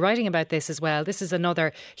Pipeline. You're writing about this as well. This is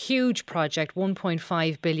another huge project.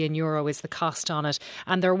 €1.5 billion is the cost on it.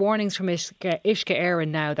 And there are warnings from Uisce Éireann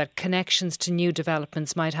now that connections to new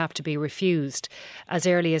developments might have to be refused as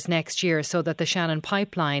early as next year so that the Shannon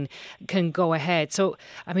Pipeline can go ahead. So,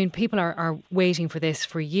 I mean, people are waiting for this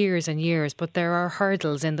for years and years, but there are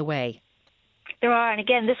hurdles in the way. There are, and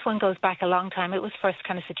again, this one goes back a long time. It was first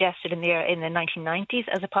kind of suggested in the 1990s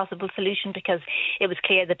as a possible solution because it was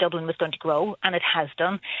clear that Dublin was going to grow, and it has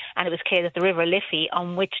done. And it was clear that the River Liffey,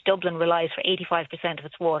 on which Dublin relies for 85% of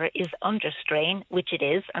its water, is under strain, which it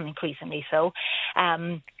is, and increasingly so.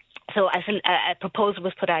 So as a proposal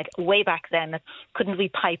was put out way back then that couldn't we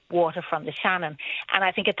pipe water from the Shannon? And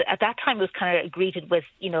I think at that time it was kind of greeted with,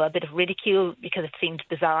 a bit of ridicule because it seemed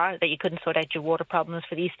bizarre that you couldn't sort out your water problems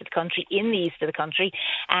for the east of the country in the east of the country.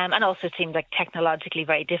 And also it seemed like technologically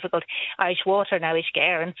very difficult. Irish Water, now Uisce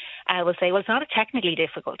Éireann, will say, well, it's not a technically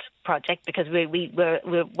difficult project because we're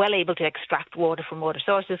well able to extract water from water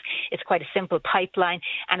sources. It's quite a simple pipeline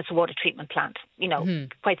and it's a water treatment plant,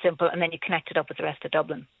 quite simple. And then you connect it up with the rest of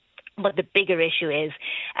Dublin. But the bigger issue is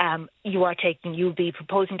you'll be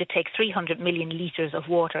proposing to take 300 million litres of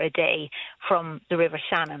water a day from the River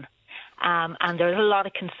Shannon. And there's a lot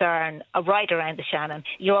of concern right around the Shannon.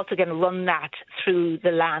 You're also going to run that through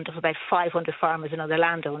the land of about 500 farmers and other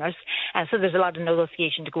landowners. And so there's a lot of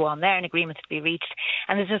negotiation to go on there and agreements to be reached.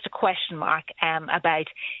 And there's just a question mark about,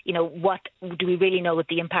 what do we really know what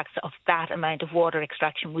the impacts of that amount of water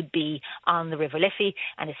extraction would be on the River Liffey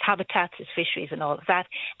and its habitats, its fisheries and all of that.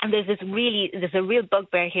 And there's a real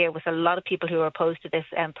bugbear here with a lot of people who are opposed to this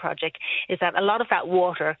project, is that a lot of that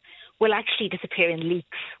water will actually disappear in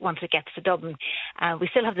leaks once it gets to Dublin. We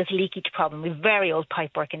still have this leakage problem. We have very old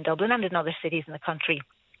pipework in Dublin and in other cities in the country.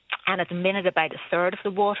 And at the minute, about a third of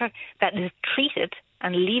the water that is treated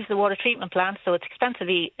and leaves the water treatment plant, so it's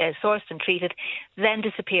expensively sourced and treated, then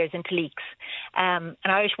disappears into leaks. And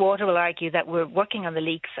Irish Water will argue that we're working on the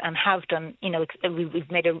leaks and have done,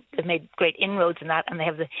 they've made great inroads in that, and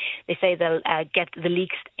they say they'll get the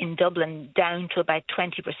leaks in Dublin down to about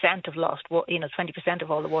 20% of lost, 20%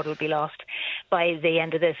 of all the water will be lost by the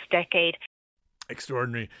end of this decade.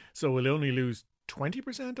 Extraordinary. So we'll only lose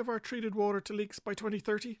 20% of our treated water to leaks by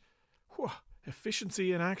 2030? Whew,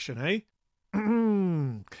 efficiency in action, eh?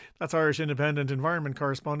 That's Irish Independent Environment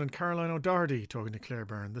correspondent Caroline O'Doherty talking to Claire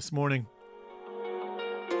Byrne this morning.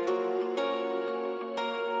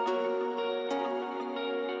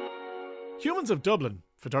 Humans of Dublin,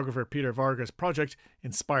 photographer Peter Varga's project,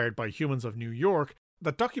 inspired by Humans of New York,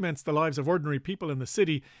 that documents the lives of ordinary people in the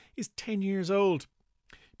city, is 10 years old.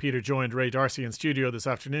 Peter joined Ray Darcy in studio this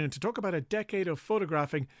afternoon to talk about a decade of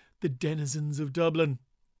photographing the denizens of Dublin.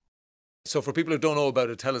 So for people who don't know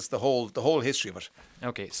about it, tell us the whole history of it.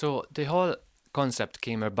 Okay, so the whole concept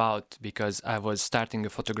came about because I was starting a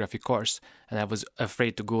photography course and I was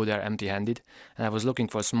afraid to go there empty-handed, and I was looking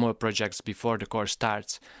for small projects before the course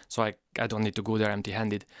starts so I don't need to go there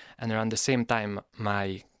empty-handed. And around the same time,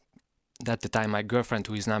 my girlfriend,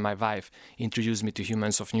 who is now my wife, introduced me to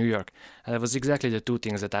Humans of New York. And that was exactly the two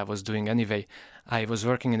things that I was doing anyway. I was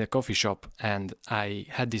working in a coffee shop and I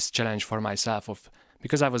had this challenge for myself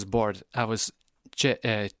because I was bored, I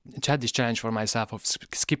had this challenge for myself of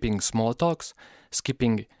skipping small talks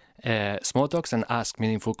and ask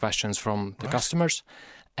meaningful questions from the customers.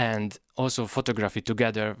 And also photography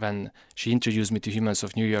together. When she introduced me to Humans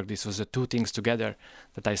of New York, this was the two things together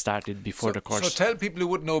that I started before the course. So tell people who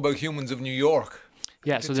wouldn't know about Humans of New York.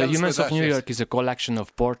 Yeah, so the Humans of New York is a collection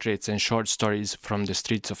of portraits and short stories from the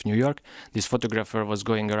streets of New York. This photographer was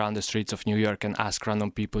going around the streets of New York and asked random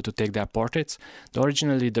people to take their portraits.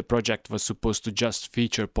 Originally, the project was supposed to just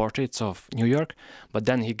feature portraits of New York, but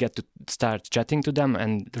then he got to start chatting to them,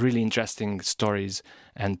 and really interesting stories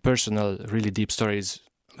and personal, really deep stories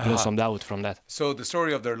blossomed out from that. So the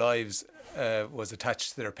story of their lives was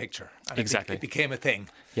attached to their picture. And exactly. It became a thing.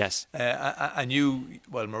 Yes. And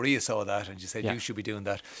Maria saw that and you said you should be doing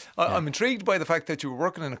that. Yeah. I'm intrigued by the fact that you were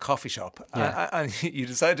working in a coffee shop and you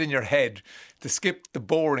decided in your head to skip the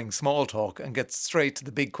boring small talk and get straight to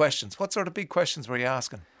the big questions. What sort of big questions were you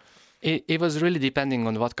asking? It was really depending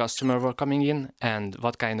on what customer were coming in and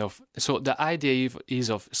what kind of... So the idea is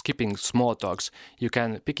of skipping small talks. You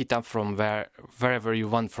can pick it up from wherever you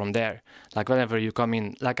want from there. Like whenever you come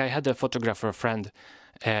in. Like I had a photographer friend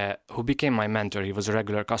who became my mentor. He was a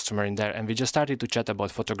regular customer in there, and we just started to chat about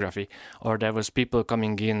photography. Or there was people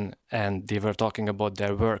coming in and they were talking about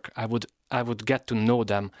their work. I would get to know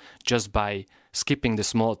them just by skipping the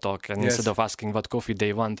small talk, and instead of asking what coffee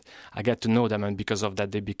they want, I get to know them, and because of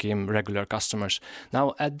that they became regular customers.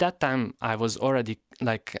 Now at that time I was already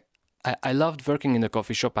like, I loved working in the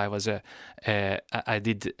coffee shop. I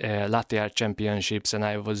did latte art championships, and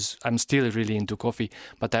I'm still really into coffee,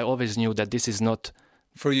 but I always knew that this is not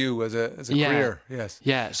for you as a career.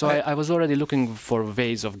 Yeah, so I was already looking for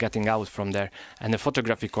ways of getting out from there, and the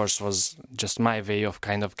photography course was just my way of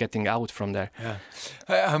kind of getting out from there.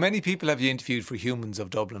 How many people have you interviewed for Humans of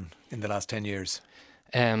Dublin in the last 10 years?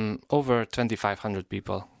 Over 2,500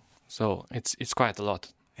 people, so it's quite a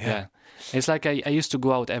lot. Yeah. It's like I used to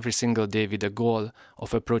go out every single day with the goal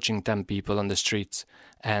of approaching 10 people on the streets.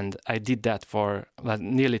 And I did that for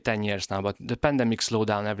nearly 10 years now. But the pandemic slowed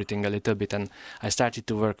down everything a little bit. And I started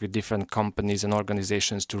to work with different companies and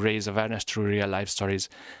organizations to raise awareness through real life stories.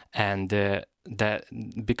 And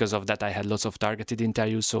because of that, I had lots of targeted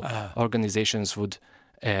interviews. So organizations would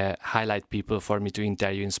highlight people for me to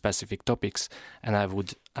interview in specific topics. And I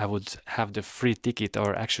would have the free ticket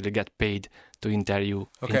or actually get paid to interview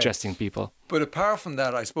interesting people. But apart from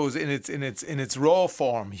that, I suppose in its raw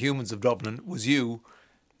form, Humans of Dublin was you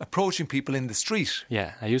approaching people in the street.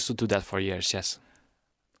 Yeah, I used to do that for years, yes.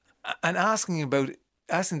 And asking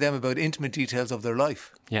them about intimate details of their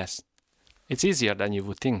life. Yes. It's easier than you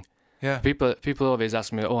would think. Yeah. People always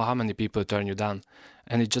ask me, how many people turn you down?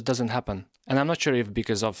 And it just doesn't happen. And I'm not sure if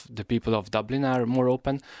because of the people of Dublin are more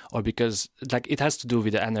open, or because like it has to do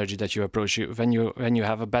with the energy that you approach. When you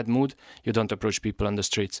have a bad mood, you don't approach people on the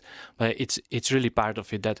streets. But it's really part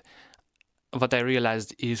of it that what I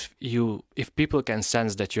realized is if people can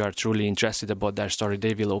sense that you are truly interested about their story,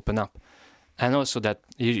 they will open up. And also that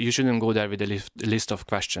you shouldn't go there with a list of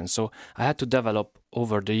questions. So I had to develop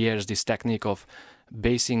over the years this technique of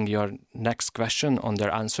basing your next question on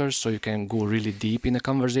their answers, so you can go really deep in a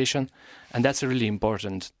conversation. And that's really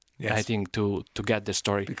important, I think, to get the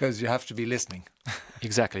story. Because you have to be listening.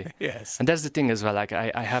 Exactly. Yes. And that's the thing as well. Like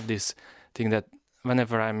I have this thing that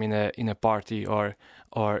whenever I'm in a party or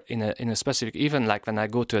in a specific, even like when I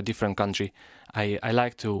go to a different country, I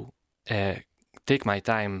like to take my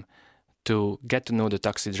time to get to know the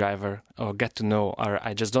taxi driver, or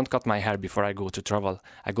I just don't cut my hair before I go to travel.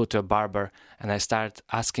 I go to a barber and I start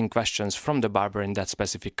asking questions from the barber in that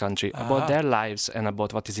specific country about their lives and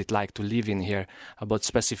about what is it like to live in here, about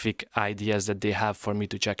specific ideas that they have for me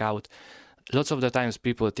to check out. Lots of the times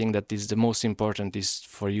people think that the most important is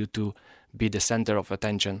for you to be the center of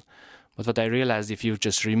attention. But what I realized, if you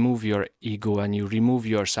just remove your ego and you remove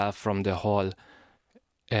yourself from the whole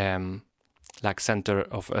like center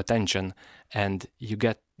of attention, and you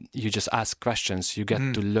just ask questions, you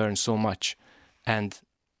get to learn so much, and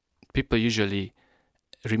people usually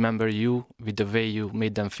remember you with the way you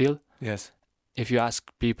made them feel. Yes. If you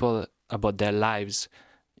ask people about their lives,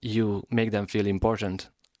 you make them feel important,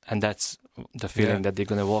 and that's the feeling that they're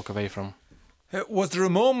going to walk away from. Was there a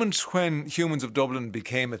moment when Humans of Dublin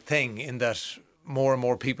became a thing, in that more and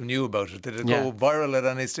more people knew about it? Did it go viral at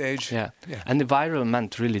any stage? Yeah. And the viral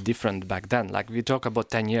meant really different back then. Like we talk about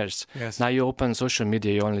 10 years. Yes. Now you open social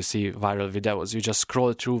media, you only see viral videos. You just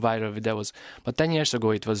scroll through viral videos. But 10 years ago,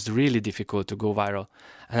 it was really difficult to go viral.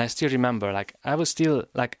 And I still remember,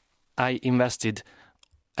 I invested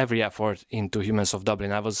every effort into Humans of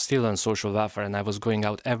Dublin. I was still on social welfare and I was going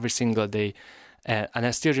out every single day. And I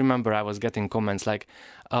still remember I was getting comments like,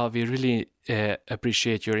 we really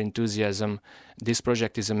appreciate your enthusiasm. This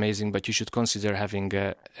project is amazing, but you should consider having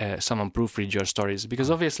someone proofread your stories. Because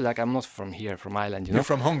obviously, like, I'm not from here, from Ireland, you know? You're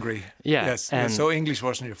from Hungary. Yeah. Yes. And so English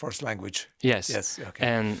wasn't your first language. Yes. Yes. Okay.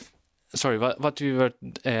 And sorry, what we were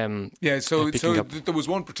so up. There was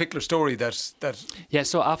one particular story that... Yeah,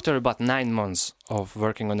 so after about 9 months of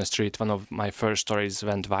working on the street, one of my first stories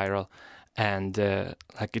went viral. And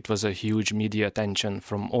it was a huge media attention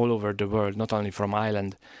from all over the world, not only from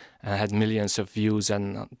Ireland. I had millions of views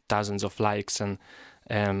and thousands of likes. And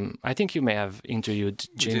I think you may have interviewed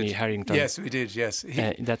Jamie Harrington. Yes, we did. Yes,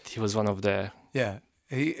 he was one of the. Yeah,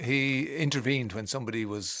 he intervened when somebody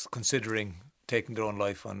was considering taking their own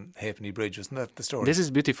life on Halfpenny Bridge. Wasn't that the story? This is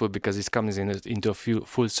beautiful because it comes into a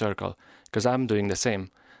full circle. Because I'm doing the same.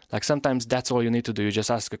 Like sometimes that's all you need to do. You just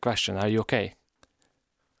ask a question: "Are you okay?"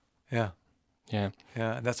 Yeah. Yeah.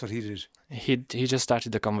 Yeah, and that's what he did. He just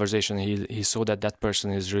started the conversation. He saw that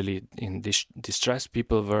person is really in distress.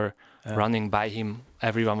 People were running by him.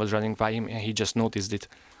 Everyone was running by him, and he just noticed it.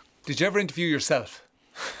 Did you ever interview yourself?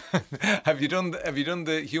 Have you done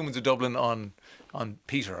the Humans of Dublin on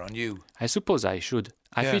Peter, on you? I suppose I should.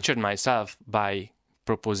 I featured myself by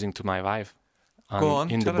proposing to my wife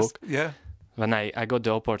in the book. Yeah. When I got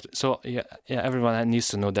the opportunity. So everyone needs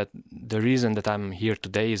to know that the reason that I'm here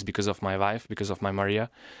today is because of my wife, because of my Maria.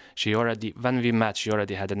 When we met, she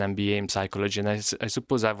already had an MBA in psychology, and I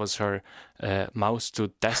suppose I was her mouse to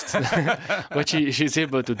test what she's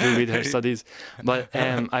able to do with her studies. But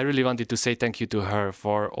I really wanted to say thank you to her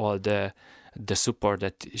for all the support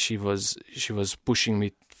that she was pushing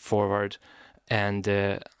me forward. And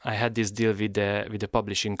I had this deal with the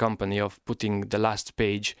publishing company of putting the last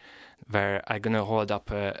page where I'm going to hold up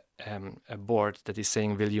a board that is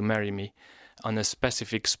saying, "Will you marry me?" on a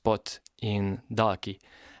specific spot in Dalkey.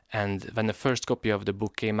 And when the first copy of the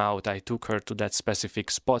book came out, I took her to that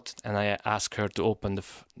specific spot and I asked her to open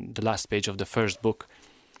the last page of the first book.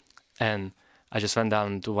 And I just went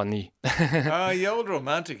down to one knee. You old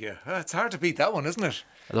romantic, yeah. It's hard to beat that one, isn't it?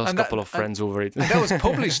 I lost a couple of friends over it. That was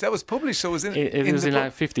published. So it was in. It was in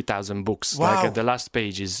like 50,000 books. Wow. Like the last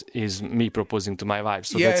page is me proposing to my wife.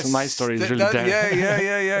 So that's my story is really there.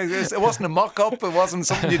 Yeah. It wasn't a mock-up. It wasn't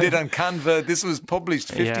something you did on Canva. This was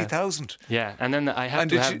published. 50,000. Yeah, and then I had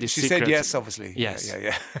to have this she secret. said yes, obviously. Yes.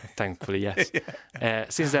 Yeah. Thankfully, yes.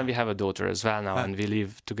 Since then we have a daughter as well now, and we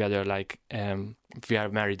live together. Like we are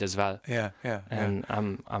married as well. Yeah. And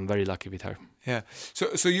I'm very lucky with her. Yeah.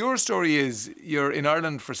 So your story is you're in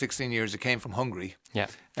Ireland for 16 years. You came from Hungary. Yeah.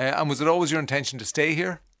 And was it always your intention to stay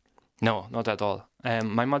here? No, not at all.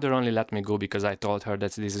 My mother only let me go because I told her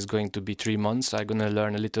that this is going to be 3 months. I'm going to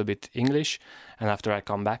learn a little bit English, and after I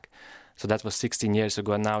come back. So that was 16 years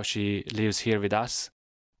ago, and now she lives here with us.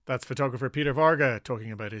 That's photographer Peter Varga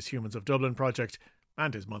talking about his Humans of Dublin project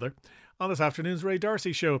and his mother on this afternoon's Ray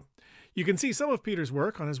D'Arcy show. You can see some of Peter's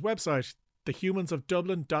work on his website,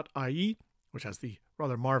 thehumansofdublin.ie, which has the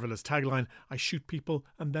rather marvellous tagline, "I shoot people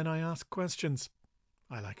and then I ask questions."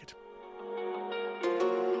 I like it.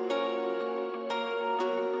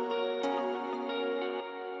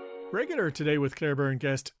 Regular Today with Claire Byrne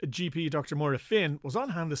guest GP Dr. Maura Finn was on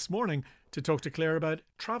hand this morning to talk to Claire about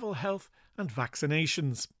travel, health and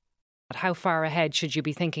vaccinations. How far ahead should you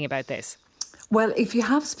be thinking about this? Well, if you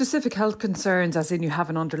have specific health concerns, as in you have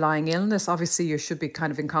an underlying illness, obviously you should be kind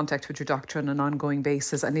of in contact with your doctor on an ongoing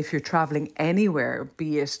basis. And if you're travelling anywhere,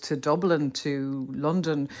 be it to Dublin, to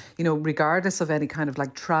London, regardless of any kind of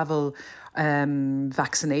like travel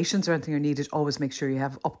vaccinations or anything are needed, always make sure you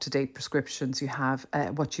have up-to-date prescriptions, you have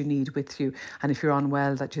what you need with you, and if you're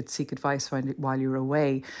unwell that you'd seek advice while you're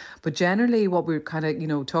away. But generally what we're kind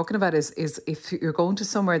of talking about is if you're going to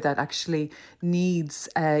somewhere that actually needs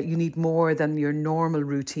you need more than your normal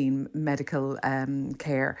routine medical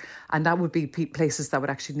care, and that would be places that would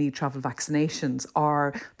actually need travel vaccinations,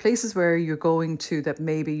 or places where you're going to that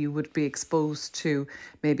maybe you would be exposed to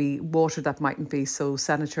maybe water that mightn't be so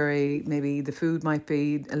sanitary, maybe the food might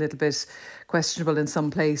be a little bit questionable in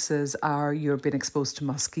some places, or you've been exposed to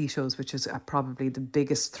mosquitoes, which is probably the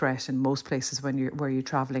biggest threat in most places where you're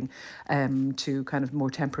travelling to kind of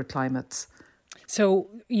more temperate climates. So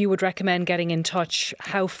you would recommend getting in touch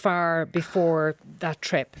how far before that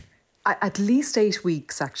trip? At least 8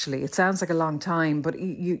 weeks, actually. It sounds like a long time, but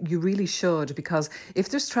you really should, because if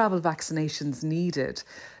there's travel vaccinations needed,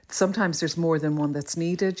 sometimes there's more than one that's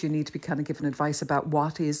needed. You need to be kind of given advice about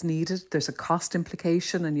what is needed. There's a cost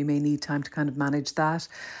implication and you may need time to kind of manage that.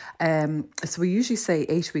 So we usually say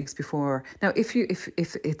 8 weeks before. Now, if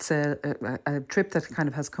it's a trip that kind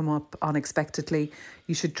of has come up unexpectedly,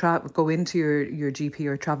 you should go into your GP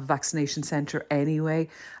or travel vaccination centre anyway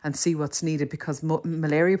and see what's needed, because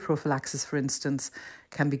malaria prophylaxis, for instance,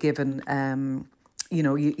 can be given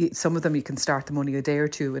some of them you can start them only a day or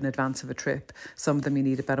two in advance of a trip. Some of them you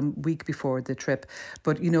need about a week before the trip.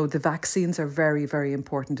 But, the vaccines are very, very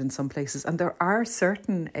important in some places. And there are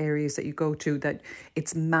certain areas that you go to that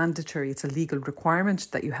it's mandatory. It's a legal requirement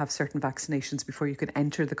that you have certain vaccinations before you can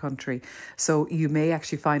enter the country. So you may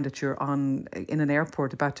actually find that you're in an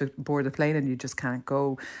airport about to board a plane and you just can't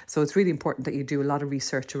go. So it's really important that you do a lot of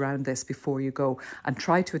research around this before you go, and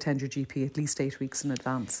try to attend your GP at least 8 weeks in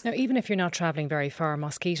advance. Now, even if you're not travelling very far,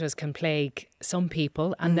 mosquitoes can plague some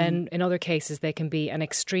people, and then in other cases they can be an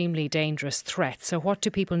extremely dangerous threat. So what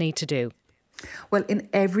do people need to do? Well, in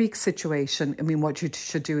every situation, what you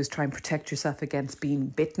should do is try and protect yourself against being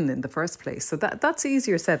bitten in the first place. So that's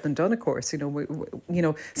easier said than done, of course.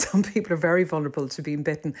 Some people are very vulnerable to being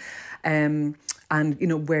bitten. And,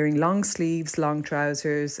 wearing long sleeves, long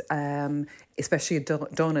trousers, especially at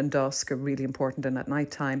dawn and dusk, are really important, and at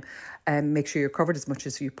night time. Make sure you're covered as much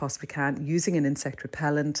as you possibly can. Using an insect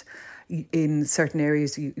repellent. In certain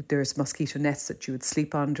areas, there's mosquito nets that you would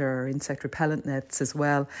sleep under, or insect repellent nets as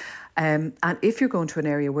well. And if you're going to an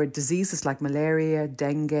area where diseases like malaria,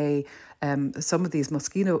 dengue, some of these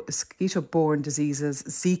mosquito-borne diseases,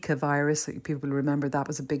 Zika virus, people will remember that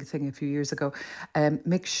was a big thing a few years ago,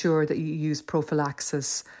 make sure that you use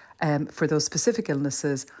prophylaxis for those specific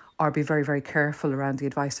illnesses, or be very, very careful around the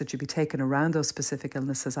advice that you be taken around those specific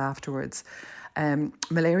illnesses afterwards.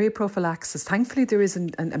 Malaria prophylaxis. Thankfully, there is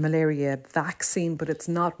a malaria vaccine, but it's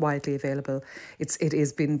not widely available. It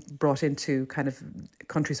is been brought into kind of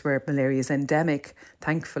countries where malaria is endemic,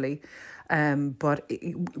 thankfully. But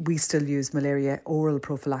we still use malaria oral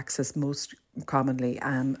prophylaxis most commonly.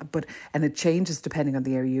 And it changes depending on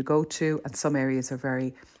the area you go to, and some areas are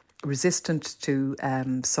very resistant to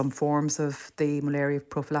some forms of the malaria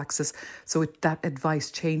prophylaxis. So that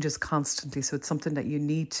advice changes constantly. So it's something that you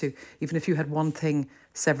need to, even if you had one thing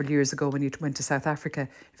several years ago when you went to South Africa,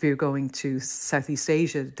 if you're going to Southeast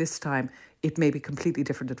Asia this time, it may be completely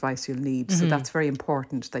different advice you'll need. Mm-hmm. So that's very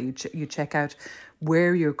important that you check out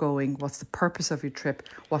where you're going, what's the purpose of your trip,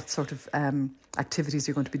 what sort of activities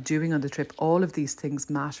you're going to be doing on the trip. All of these things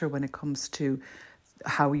matter when it comes to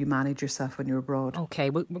how you manage yourself when you're abroad. Okay,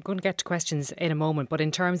 we're going to get to questions in a moment, but in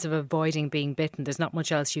terms of avoiding being bitten, there's not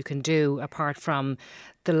much else you can do apart from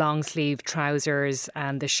the long sleeve trousers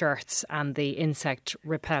and the shirts and the insect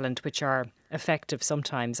repellent, which are effective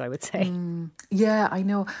sometimes, I would say. Yeah, I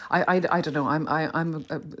know. I don't know. I'm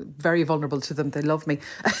very vulnerable to them. They love me.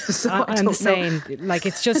 So I'm the same. Like,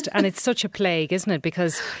 it's just, and it's such a plague, isn't it?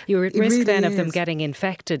 Because you're at risk really then of them getting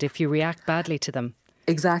infected if you react badly to them.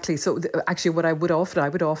 Exactly. So actually what I would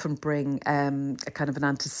often bring a kind of an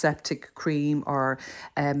antiseptic cream, or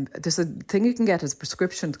there's a thing you can get as a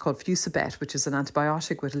prescription called Fusibet, which is an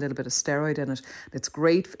antibiotic with a little bit of steroid in it. It's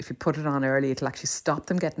great if you put it on early. It'll actually stop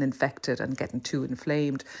them getting infected and getting too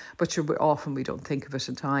inflamed. But often we don't think of it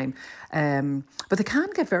in time. But they can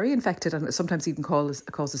get very infected, and sometimes even cause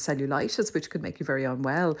a cellulitis, which could make you very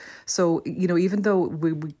unwell. So, even though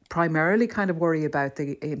we primarily kind of worry about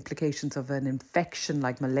the implications of an infection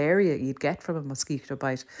like malaria you'd get from a mosquito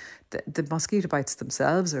bite, the mosquito bites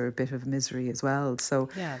themselves are a bit of a misery as well. So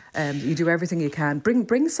you do everything you can.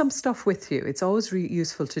 Bring some stuff with you. It's always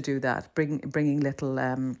useful to do that. Bringing a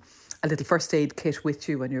little first aid kit with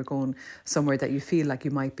you when you're going somewhere that you feel like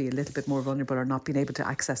you might be a little bit more vulnerable, or not being able to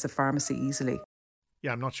access a pharmacy easily.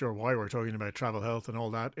 Yeah, I'm not sure why we're talking about travel health and all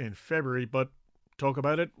that in February, but talk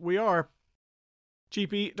about it we are.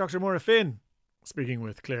 GP Dr. Maura Finn speaking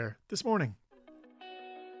with Claire this morning.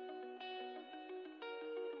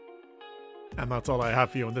 And that's all I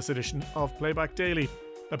have for you on this edition of Playback Daily.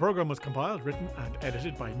 The programme was compiled, written and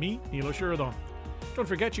edited by me, Neil O'Sheridan. Don't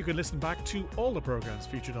forget you can listen back to all the programmes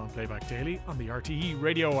featured on Playback Daily on the RTE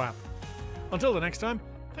radio app. Until the next time,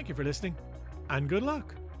 thank you for listening and good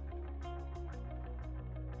luck.